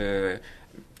that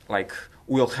like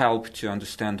will help to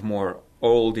understand more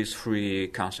all these 3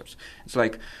 concepts. It's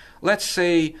like, let's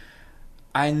say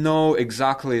I know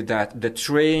exactly that the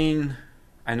train.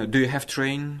 I know. Do you have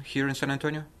train here in San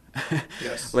Antonio?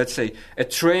 Yes. Let's say a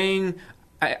train.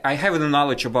 I have the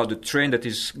knowledge about the train that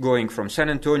is going from San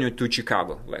Antonio to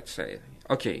Chicago. Let's say,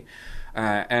 okay,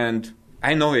 and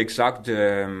I know exact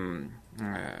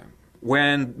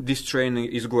when this train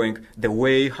is going, the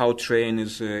way how train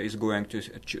is going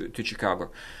to Chicago.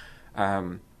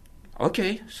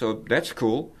 Okay, so that's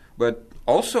cool, but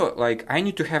also like I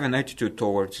need to have an attitude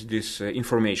towards this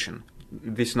information,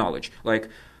 this knowledge. Like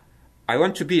I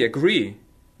want to be agree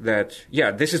that,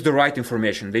 yeah, this is the right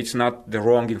information. It's not the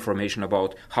wrong information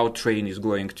about how train is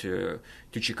going to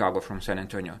Chicago from San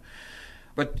Antonio.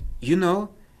 But,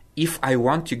 if I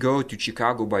want to go to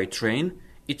Chicago by train,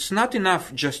 it's not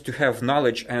enough just to have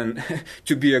knowledge and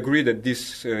to be agreed that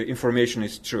this information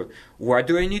is true. What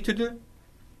do I need to do?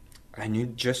 I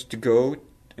need just to go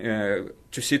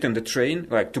to sit in the train,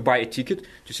 like to buy a ticket,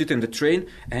 to sit in the train,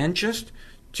 and just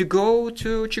to go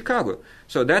to Chicago.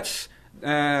 So that's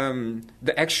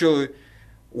the actual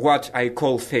what I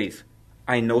call faith.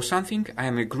 I know something, I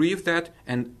am agree with that,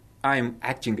 and I'm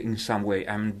acting in some way,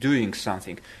 I'm doing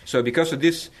something. So because of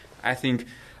this, I think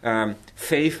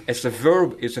faith as a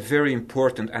verb is a very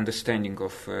important understanding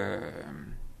of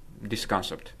this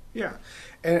concept. Yeah,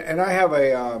 and I have I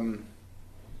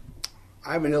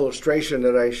have an illustration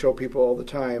that I show people all the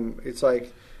time. It's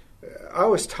like I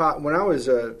was taught when I was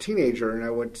a teenager, and I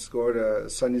went to go to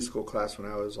Sunday school class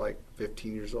when I was like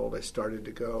 15 years old. I started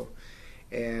to go,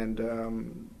 and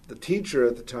the teacher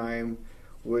at the time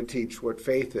would teach what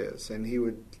faith is, and he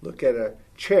would look at a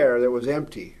chair that was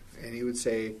empty, and he would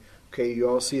say, okay, you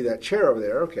all see that chair over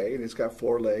there, okay, and it's got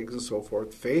 4 legs and so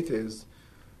forth. Faith is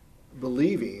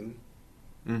believing,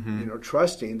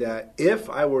 trusting that if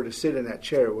I were to sit in that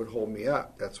chair, it would hold me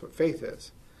up. That's what faith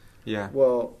is. Yeah.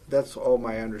 Well, that's all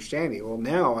my understanding. Well,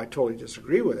 now I totally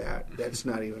disagree with that. That's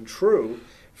not even true.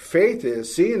 Faith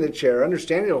is seeing the chair,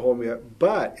 understanding it'll hold me up,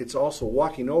 but it's also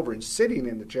walking over and sitting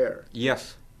in the chair.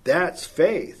 Yes. That's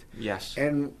faith. Yes.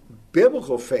 And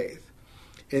biblical faith.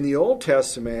 In the Old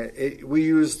Testament, we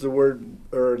use the word,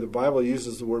 or the Bible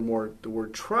uses the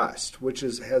word trust, which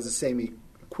has the same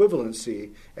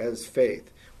equivalency as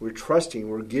faith. We're trusting,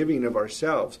 we're giving of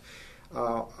ourselves.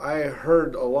 I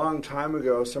heard a long time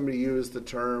ago somebody use the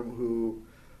term who,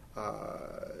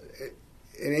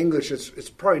 in English it's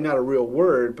probably not a real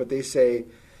word, but they say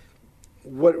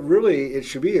what really it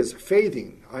should be is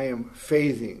faithing. I am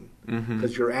faithing,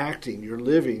 because you're acting, you're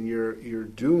living, you're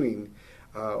doing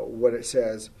what it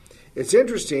says. It's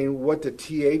interesting what the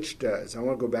TH does. I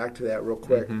want to go back to that real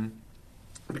quick,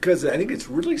 because I think it's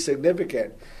really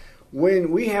significant.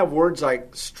 When we have words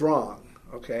like strong,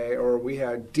 okay, or we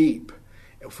have deep,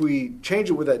 if we change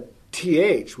it with a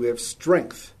TH, we have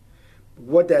strength.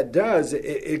 What that does,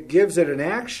 it gives it an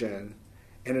action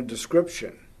and a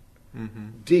description.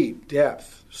 Deep,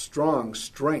 depth, strong,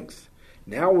 strength.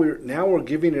 Now we're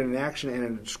giving it an action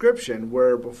and a description,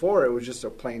 where before it was just a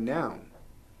plain noun.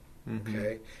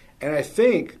 Okay, and I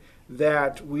think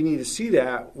that we need to see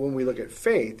that when we look at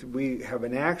faith, we have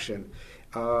an action.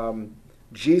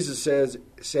 Jesus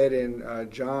said in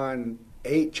John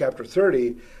 8, chapter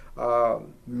 30,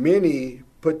 many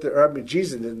put their,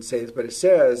 Jesus didn't say this, but it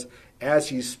says, as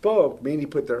he spoke, many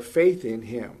put their faith in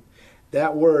him.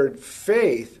 That word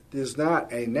faith is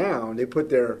not a noun. They put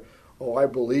their, I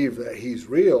believe that he's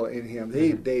real in him.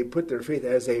 They put their faith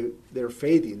as they're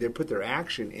faithing. They put their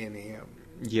action in him.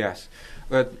 Yes,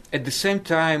 but at the same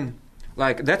time,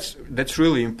 like that's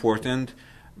really important.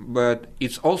 But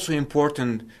it's also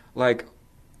important, like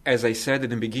as I said at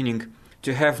the beginning,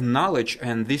 to have knowledge,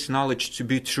 and this knowledge to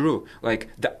be true, like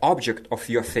the object of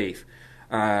your faith.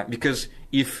 Because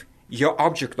if your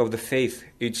object of the faith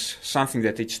it's something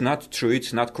that it's not true,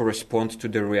 it's not correspond to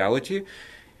the reality,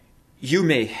 you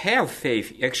may have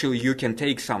faith. Actually, you can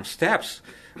take some steps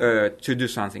to do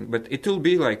something, but it will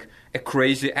be like a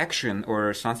crazy action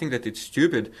or something that it's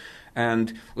stupid.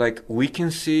 And like we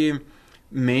can see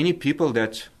many people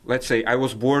that, let's say, I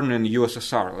was born in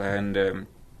USSR, and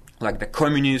like the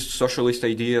communist, socialist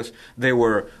ideas, they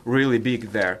were really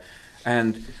big there.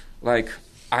 And like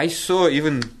I saw,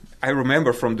 even I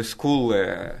remember from the school,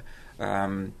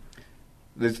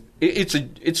 it's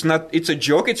a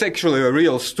joke. It's actually a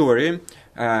real story.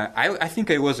 I think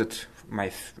I was at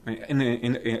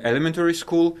in elementary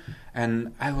school,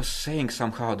 and I was saying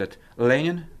somehow that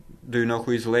Lenin. Do you know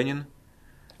who is Lenin?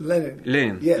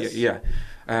 Lenin. Yes. Yeah.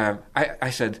 I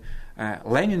said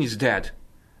Lenin is dead,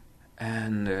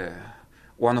 and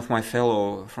one of my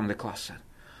fellow from the class said,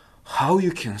 "How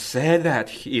you can say that?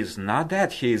 He is not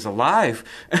dead. He is alive."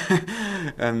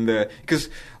 And because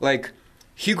like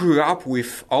he grew up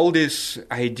with all these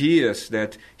ideas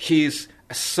that he is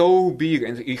so big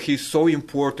and he's so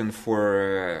important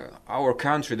for our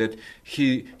country that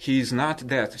he is not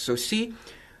dead. So see,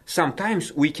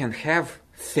 sometimes we can have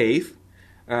faith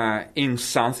in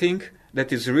something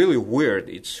that is really weird.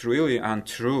 It's really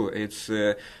untrue.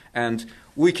 And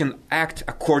we can act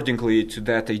accordingly to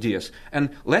that ideas.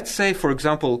 And let's say, for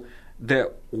example,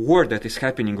 the war that is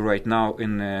happening right now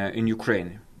in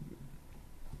Ukraine.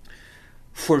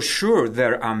 For sure,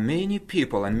 there are many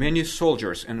people and many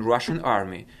soldiers in Russian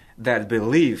army that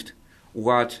believed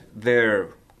what their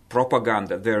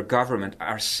propaganda, their government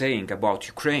are saying about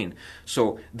Ukraine.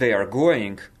 So they are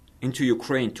going into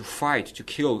Ukraine to fight, to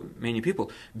kill many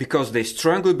people, because they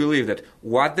strongly believe that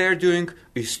what they're doing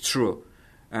is true.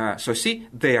 So see,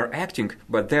 they are acting,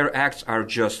 but their acts are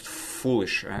just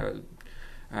foolish.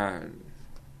 That's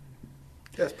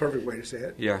a perfect way to say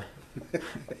it. Yeah.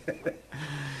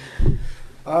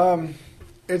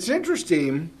 It's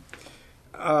interesting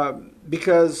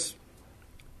because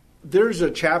there's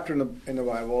a chapter in the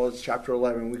Bible, it's chapter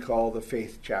 11, we call the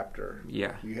faith chapter.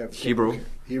 Yeah. You have Hebrew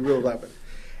 11.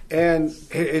 And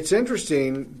it's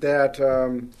interesting that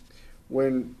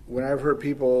when I've heard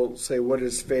people say, what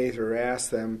is faith, or ask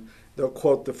them, they'll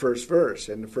quote the first verse.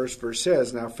 And the first verse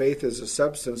says, now faith is the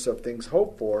substance of things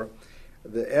hoped for,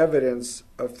 the evidence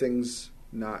of things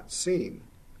not seen.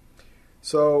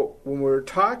 So when we're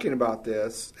talking about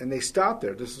this, and they stop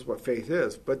there, this is what faith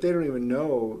is, but they don't even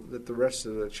know that the rest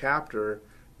of the chapter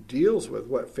deals with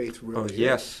what faith really is.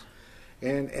 Yes.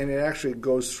 And it actually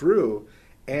goes through.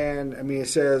 And, I mean, it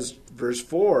says, verse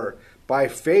 4, by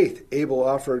faith Abel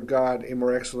offered God a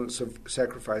more excellent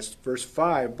sacrifice. Verse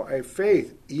 5, by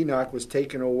faith Enoch was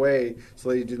taken away so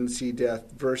that he didn't see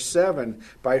death. Verse 7,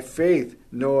 by faith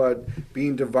Noah,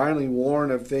 being divinely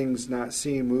warned of things not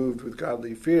seen, moved with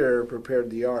godly fear, prepared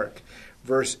the ark.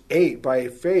 Verse 8, by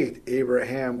faith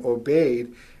Abraham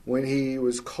obeyed when he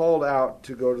was called out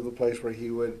to go to the place where he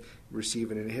would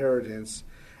receive an inheritance.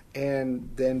 And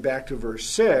then back to verse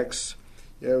 6,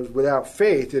 without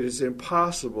faith, it is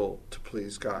impossible to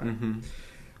please God. Mm-hmm.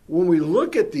 When we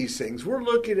look at these things, we're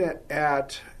looking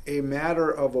at a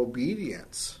matter of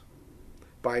obedience.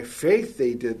 By faith,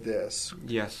 they did this.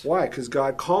 Yes. Why? Because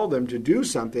God called them to do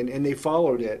something, and they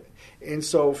followed it. And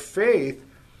so faith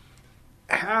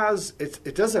has,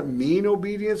 it doesn't mean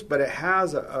obedience, but it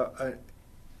has an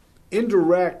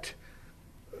indirect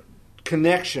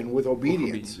connection with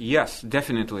obedience. Yes,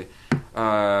 definitely.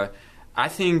 I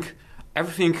think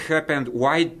everything happened.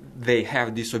 Why they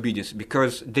have disobedience?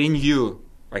 Because they knew,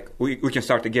 like we can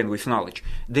start again with knowledge.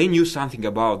 They knew something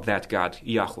about that God,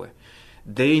 Yahweh.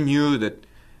 They knew that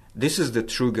this is the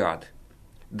true God,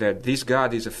 that this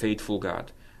God is a faithful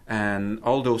God, and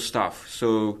all those stuff.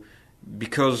 So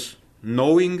because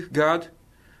knowing God,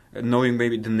 knowing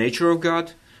maybe the nature of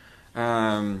God,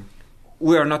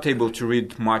 we are not able to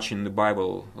read much in the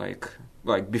Bible, like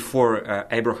before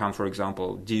Abraham, for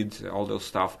example, did all those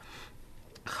stuff.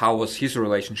 How was his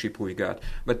relationship with God?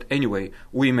 But anyway,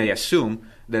 we may assume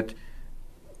that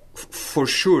for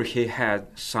sure he had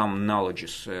some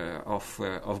knowledge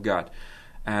of God,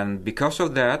 and because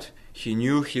of that, he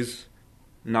knew he's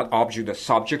not object, a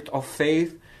subject of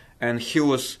faith, and he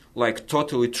was like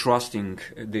totally trusting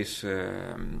this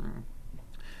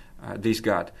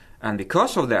God, and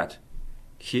because of that,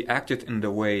 he acted in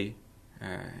the way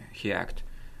he acted.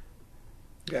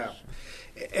 Yeah.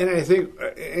 And I think,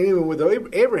 even with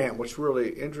Abraham, what's really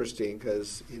interesting,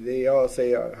 because they all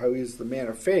say how he's the man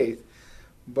of faith,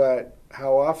 but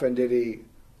how often did he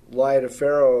lie to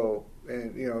Pharaoh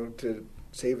and to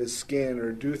save his skin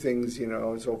or do things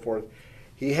and so forth?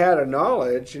 He had a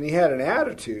knowledge and he had an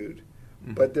attitude,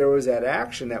 but there was that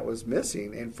action that was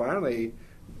missing. And finally,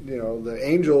 the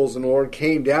angels and the Lord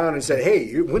came down and said,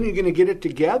 "Hey, when are you going to get it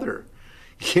together?"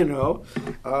 Because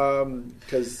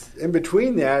in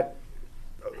between that,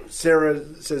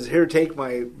 Sarah says, "Here, take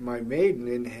my maiden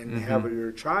and have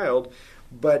your child."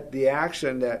 But the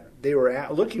action that they were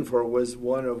looking for was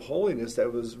one of holiness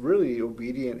that was really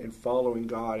obedient and following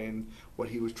God in what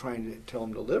he was trying to tell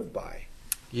them to live by.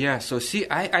 Yeah, so see,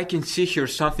 I can see here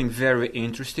something very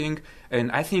interesting,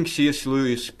 and I think C.S.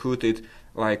 Lewis put it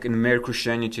like in Mere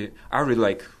Christianity. I read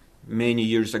like many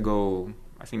years ago,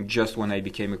 I think just when I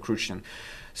became a Christian.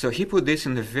 So he put this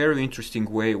in a very interesting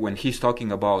way when he's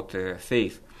talking about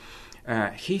faith.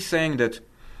 He's saying that,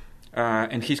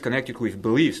 and he's connected with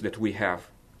beliefs that we have.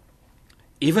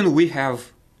 Even we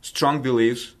have strong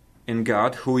beliefs in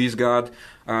God, who is God,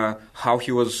 how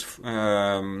he was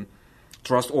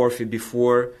trustworthy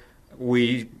before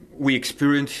we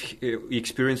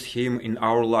experienced him in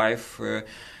our life.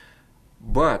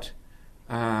 But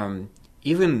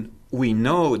even we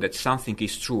know that something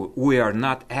is true, we are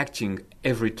not acting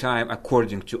every time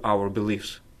according to our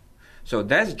beliefs. So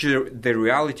that's the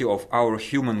reality of our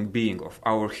human being, of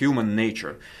our human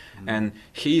nature. And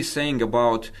he is saying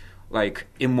about like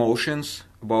emotions,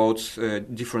 about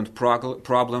different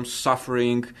problems,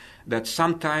 suffering, that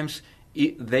sometimes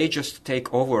they just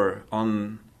take over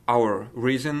on our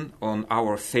reason, on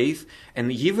our faith.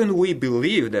 And even we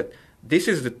believe that this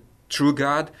is the true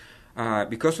God,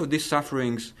 because of these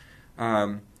sufferings,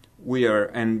 and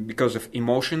because of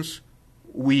emotions,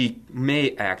 we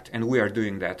may act, and we are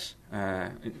doing that,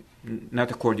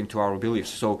 not according to our beliefs.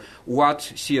 So what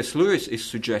C.S. Lewis is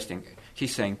suggesting,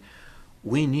 he's saying,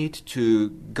 we need to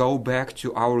go back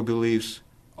to our beliefs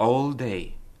all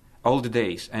the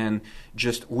days, and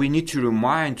just we need to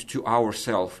remind to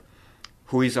ourselves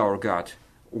who is our God,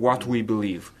 what we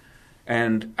believe.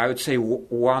 And I would say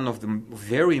one of the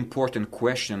very important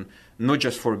questions, not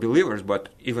just for believers, but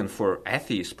even for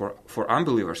atheists, for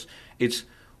unbelievers, it's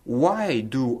why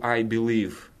do I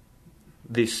believe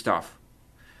this stuff?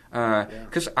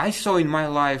 Because I saw in my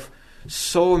life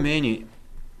so many,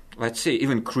 let's say,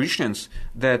 even Christians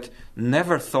that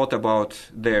never thought about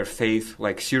their faith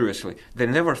like seriously. They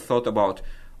never thought about,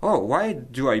 why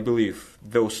do I believe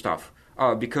those stuff?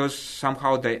 Because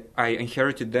somehow I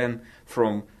inherited them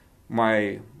from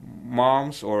my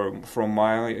mom's or from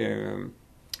my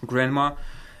grandma,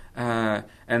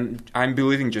 and I'm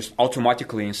believing just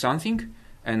automatically in something,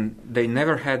 and they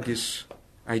never had this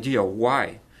idea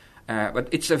why. But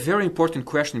it's a very important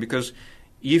question, because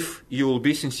if you will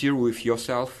be sincere with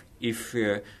yourself, if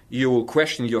you will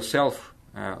question yourself,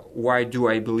 why do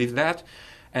I believe that,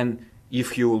 and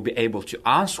if you will be able to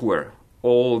answer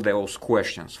all those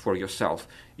questions for yourself,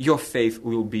 your faith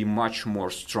will be much more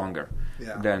stronger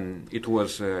than it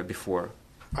was before.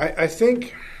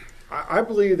 I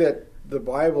believe that the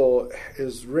Bible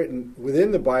is written,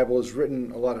 within the Bible is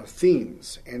written a lot of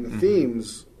themes, and the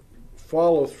themes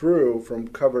follow through from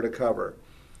cover to cover.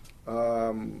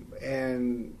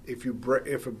 And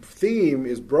if a theme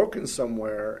is broken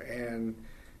somewhere and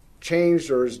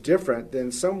changed or is different,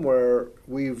 then somewhere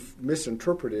we've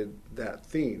misinterpreted that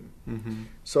theme.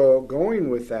 So going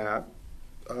with that,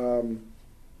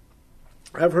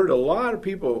 I've heard a lot of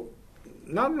people,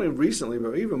 not only recently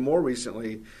but even more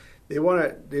recently, they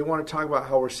want to talk about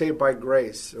how we're saved by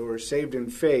grace or we're saved in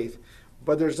faith,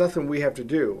 but there's nothing we have to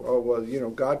do. Oh, well,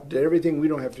 God did everything, we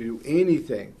don't have to do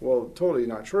anything. Well, totally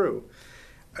not true.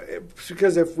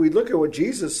 Because if we look at what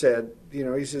Jesus said,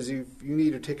 he says, you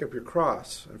need to take up your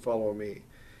cross and follow me.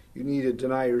 You need to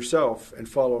deny yourself and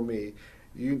follow me.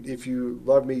 If you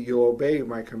love me, you'll obey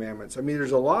my commandments. I mean,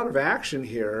 there's a lot of action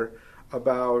here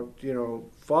about,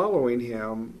 following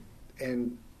him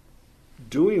and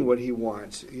doing what he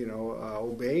wants,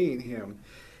 obeying him.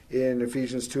 In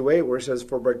Ephesians 2:8, where it says,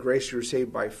 for by grace you're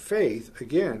saved by faith.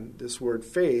 Again, this word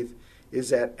faith is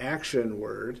that action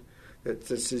word that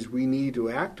says we need to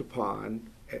act upon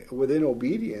within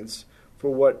obedience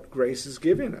for what grace is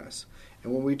giving us.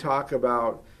 And when we talk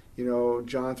about,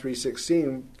 John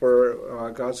 3:16,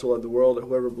 for God so loved the world that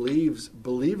whoever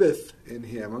believeth in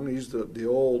him, I'm going to use the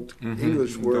old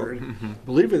English word,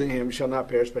 believeth in him shall not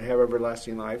perish but have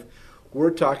everlasting life.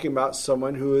 We're talking about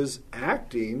someone who is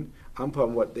acting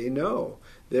upon what they know.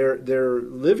 They're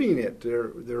living it.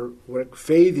 They're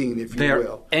faithing, if you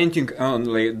will. They're acting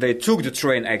only. They took the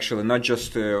train, actually, not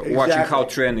just watching how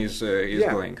train is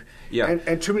going. Yeah.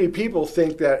 And too many people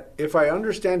think that if I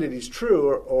understand that he's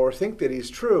true, or think that he's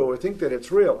true, or think that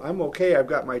it's real, I'm okay. I've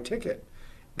got my ticket,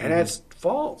 and that's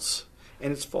false,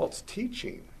 and it's false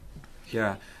teaching.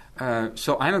 Yeah.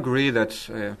 So I agree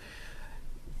that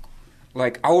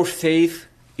our faith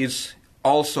is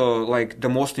also the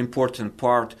most important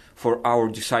part for our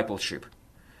discipleship,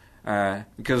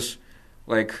 because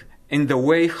in the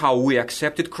way how we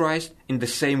accepted Christ, in the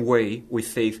same way with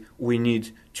faith we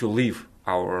need to live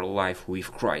our life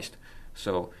with Christ.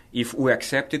 So if we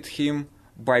accepted him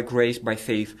by grace, by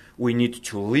faith, we need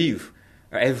to live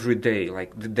every day,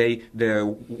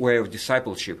 the way of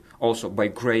discipleship, also by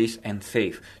grace and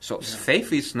faith. So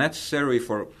faith is necessary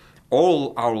for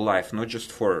all our life, not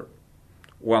just for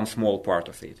one small part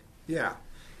of it. Yeah,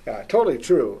 totally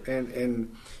true.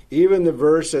 And even the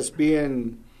verse that's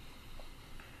being,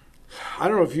 I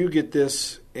don't know if you get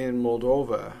this in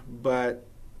Moldova, but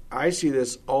I see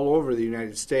this all over the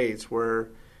United States, where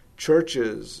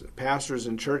churches, pastors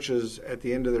in churches at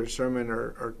the end of their sermon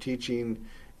are teaching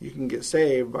you can get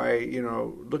saved by,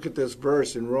 look at this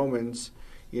verse in Romans,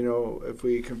 if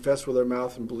we confess with our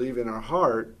mouth and believe in our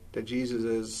heart that Jesus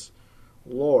is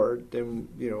Lord, then,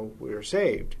 we are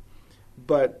saved.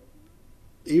 But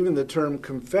even the term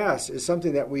confess is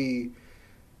something that we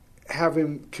have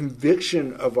in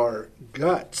conviction of our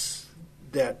guts,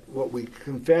 that what we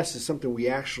confess is something we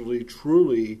actually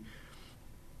truly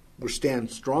will stand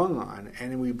strong on,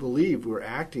 and we believe, we're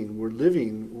acting, we're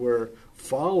living, we're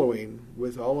following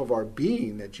with all of our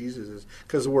being that Jesus is.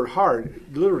 Because the word heart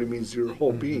literally means your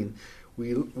whole being.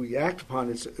 We act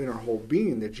upon it in our whole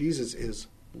being that Jesus is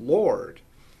Lord.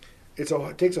 It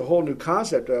takes a whole new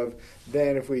concept of,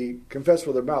 then if we confess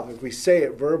with our mouth, if we say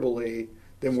it verbally,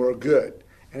 then we're good.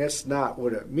 And that's not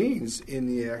what it means in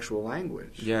the actual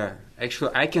language. Yeah,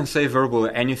 actually, I can say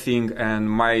verbally anything, and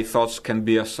my thoughts can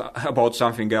be about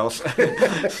something else.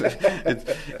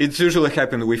 It's usually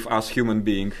happened with us human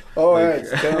beings. Oh, yeah,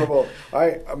 it's terrible. We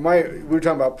were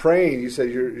talking about praying. You said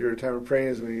your time of praying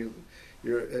is when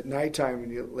you're at nighttime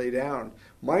and you lay down.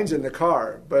 Mine's in the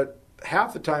car, but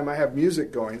half the time I have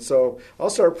music going. So I'll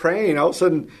start praying. All of a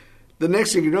sudden, the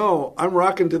next thing you know, I'm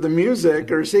rocking to the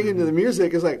music or singing to the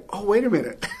music. It's like, oh, wait a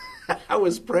minute. I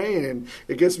was praying, and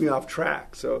it gets me off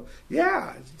track. So,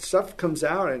 yeah, stuff comes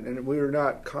out, and we were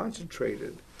not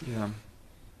concentrated. Yeah.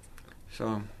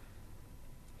 So.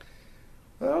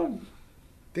 Well,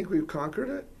 think we've conquered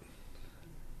it?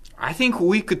 I think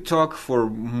we could talk for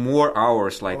more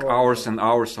hours, hours and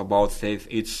hours about faith.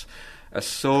 It's a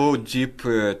so deep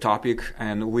topic,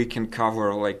 and we can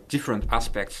cover different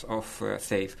aspects of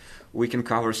faith. We can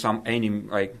cover some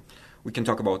we can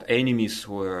talk about enemies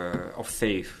of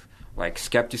faith, like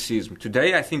skepticism.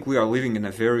 Today, I think we are living in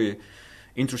a very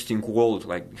interesting world.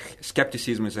 Like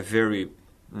skepticism is a very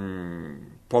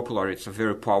popular. It's a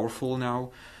very powerful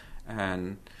now,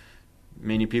 and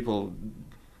many people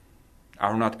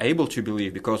are not able to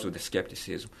believe because of the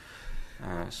skepticism.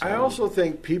 I also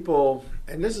think people,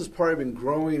 and this has probably been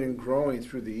growing and growing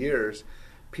through the years,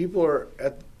 people are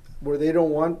at where they don't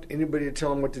want anybody to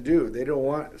tell them what to do. They don't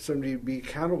want somebody to be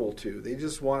accountable to. They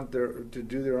just want to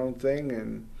do their own thing.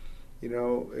 And,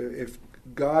 if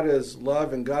God is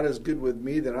love and God is good with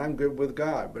me, then I'm good with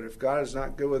God. But if God is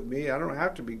not good with me, I don't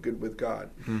have to be good with God.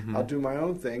 Mm-hmm. I'll do my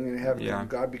own thing and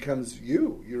God becomes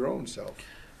your own self.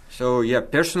 So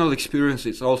personal experience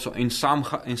is also in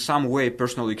some way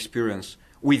personal experience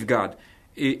with God.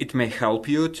 It may help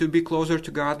you to be closer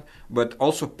to God, but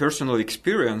also personal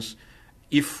experience,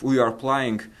 if we are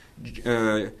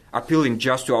appealing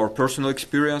just to our personal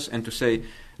experience and to say,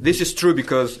 this is true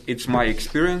because it's my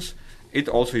experience,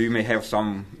 you may have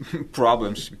some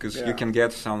problems because you can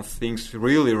get some things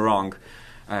really wrong,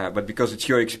 but because it's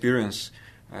your experience,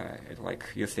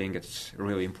 you think it's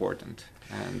really important.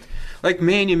 And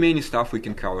many stuff we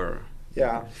can cover.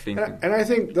 Yeah, and I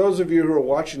think those of you who are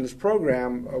watching this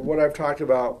program, what I've talked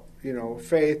about,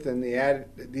 faith and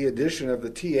the addition of the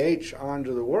TH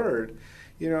onto the word,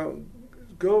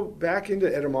 go back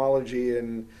into etymology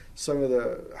and some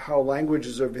of how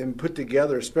languages have been put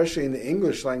together, especially in the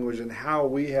English language, and how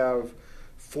we have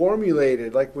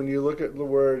formulated. Like when you look at the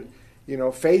word,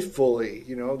 faithfully,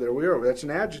 there we are. That's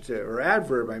an adjective or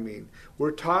adverb. I mean,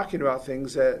 we're talking about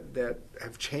things that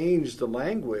have changed the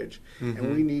language, mm-hmm.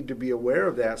 and we need to be aware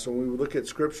of that. So when we look at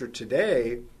Scripture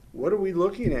today, what are we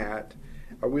looking at?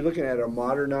 Are we looking at a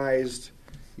modernized,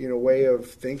 way of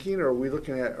thinking, or are we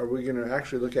going to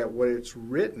actually look at what it's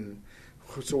written?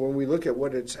 So when we look at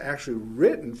what it's actually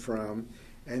written from,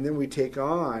 and then we take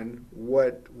on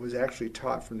what was actually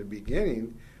taught from the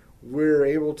beginning, we're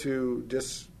able to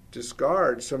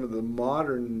discard some of the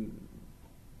modern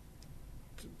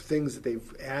things that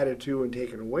they've added to and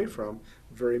taken away from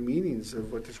very meanings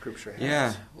of what the Scripture has.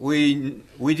 Yeah, we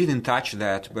didn't touch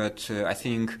that, but I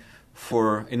think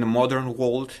in the modern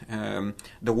world,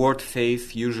 the word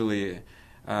faith usually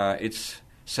it's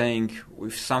saying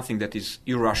with something that is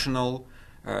irrational,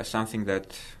 something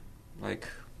that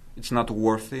it's not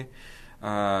worthy.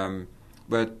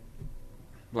 But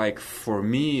for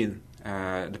me,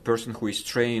 the person who is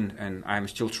trained, and I'm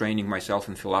still training myself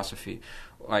in philosophy,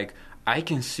 I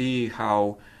can see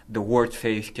how the word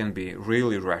faith can be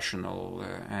really rational,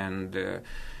 and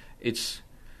it's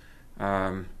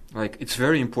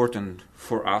very important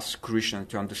for us Christians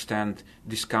to understand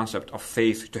this concept of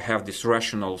faith, to have these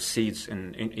rational seeds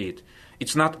in it.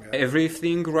 It's not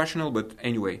everything rational, but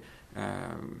anyway.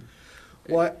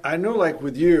 Well, I know,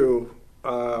 with you,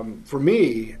 for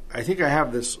me, I think I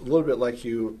have this a little bit like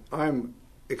you. I'm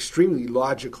extremely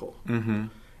logical. Mm-hmm.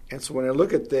 And so when I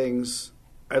look at things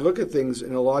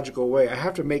in a logical way. I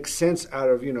have to make sense out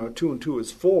of, 2 and 2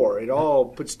 is 4. It all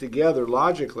puts together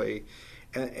logically.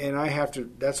 And I have to,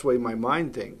 that's the way my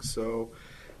mind thinks. So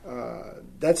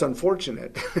that's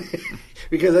unfortunate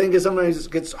because I think sometimes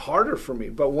it gets harder for me.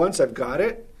 But once I've got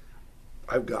it,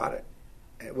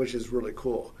 which is really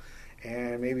cool.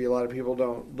 And maybe a lot of people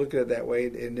don't look at it that way,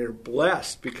 and they're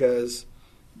blessed because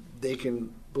they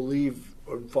can believe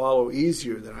or follow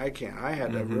easier than I can. I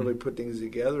had to really put things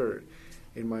together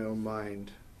in my own mind.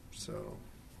 So,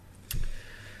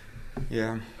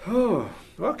 yeah. Oh,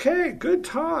 okay. Good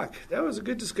talk. That was a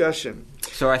good discussion.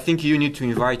 So I think you need to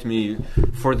invite me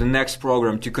for the next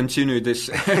program to continue this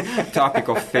topic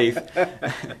of faith.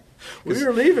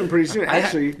 We're leaving pretty soon,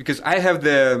 actually. Because I have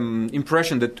the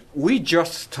impression that we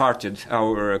just started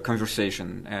our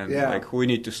conversation, and we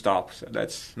need to stop. So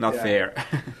that's not fair.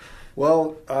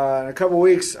 Well, in a couple of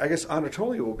weeks, I guess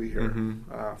Anatoly will be here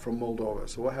from Moldova.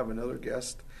 So we'll have another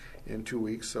guest in 2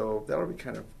 weeks. So that'll be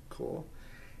kind of cool.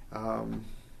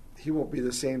 He won't be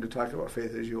the same to talk about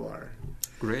faith as you are.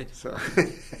 Great. So,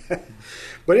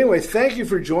 but anyway, thank you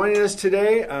for joining us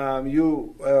today.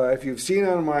 If you've seen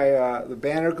on my the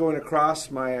banner going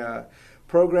across my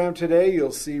program today,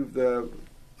 you'll see the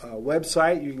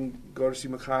website. You can go to see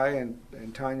Mihail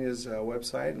and Tanya's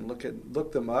website and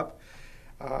look them up.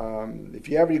 If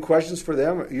you have any questions for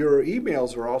them, your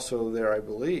emails are also there, I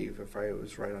believe, if I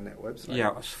was right on that website.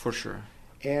 Yeah, for sure.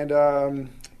 And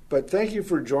but thank you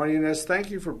for joining us.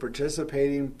 Thank you for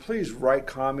participating. Please write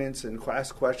comments and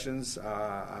ask questions.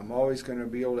 I'm always going to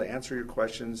be able to answer your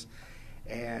questions,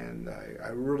 and I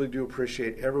really do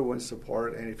appreciate everyone's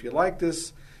support. And if you like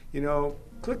this,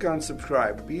 click on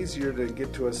subscribe. It'd be easier to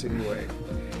get to us anyway.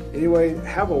 Anyway,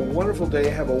 have a wonderful day.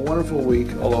 Have a wonderful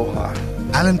week. Aloha.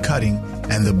 Alan Cutting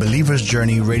and the Believer's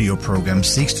Journey radio program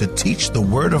seeks to teach the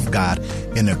Word of God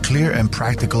in a clear and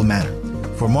practical manner.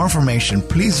 For more information,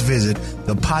 please visit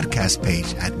the podcast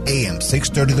page at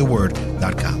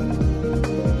am630theword.com.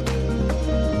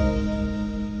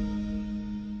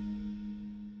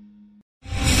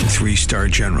 3-star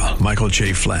General Michael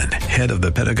J. Flynn, head of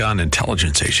the Pentagon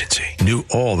Intelligence Agency, knew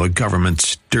all the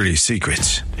government's dirty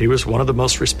secrets. He was one of the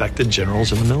most respected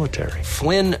generals in the military.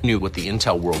 Flynn knew what the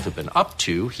intel world had been up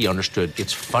to. He understood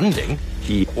its funding.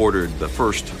 He ordered the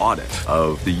first audit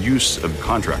of the use of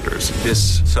contractors.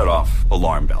 This set off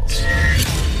alarm bells.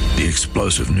 The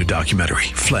explosive new documentary,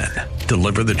 Flynn,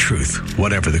 Deliver the Truth,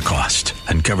 Whatever the Cost,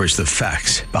 uncovers the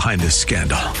facts behind this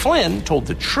scandal. Flynn told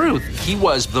the truth. He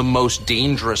was the most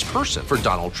dangerous person for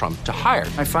Donald Trump to hire.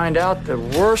 I find out the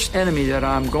worst enemy that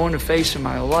I'm going to face in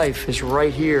my life is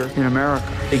right here in America.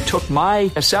 They took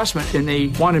my assessment and they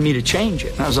wanted me to change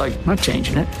it. And I was like, I'm not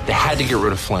changing it. They had to get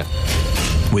rid of Flynn.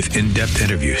 With in-depth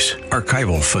interviews,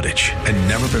 archival footage, and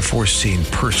never-before-seen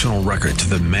personal records of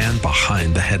the man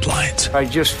behind the headlines. I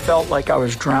just felt like I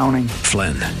was drowning.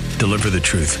 Flynn, Deliver the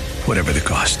Truth, Whatever the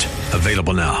Cost.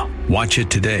 Available now. Watch it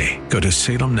today. Go to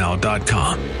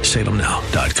salemnow.com.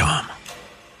 salemnow.com.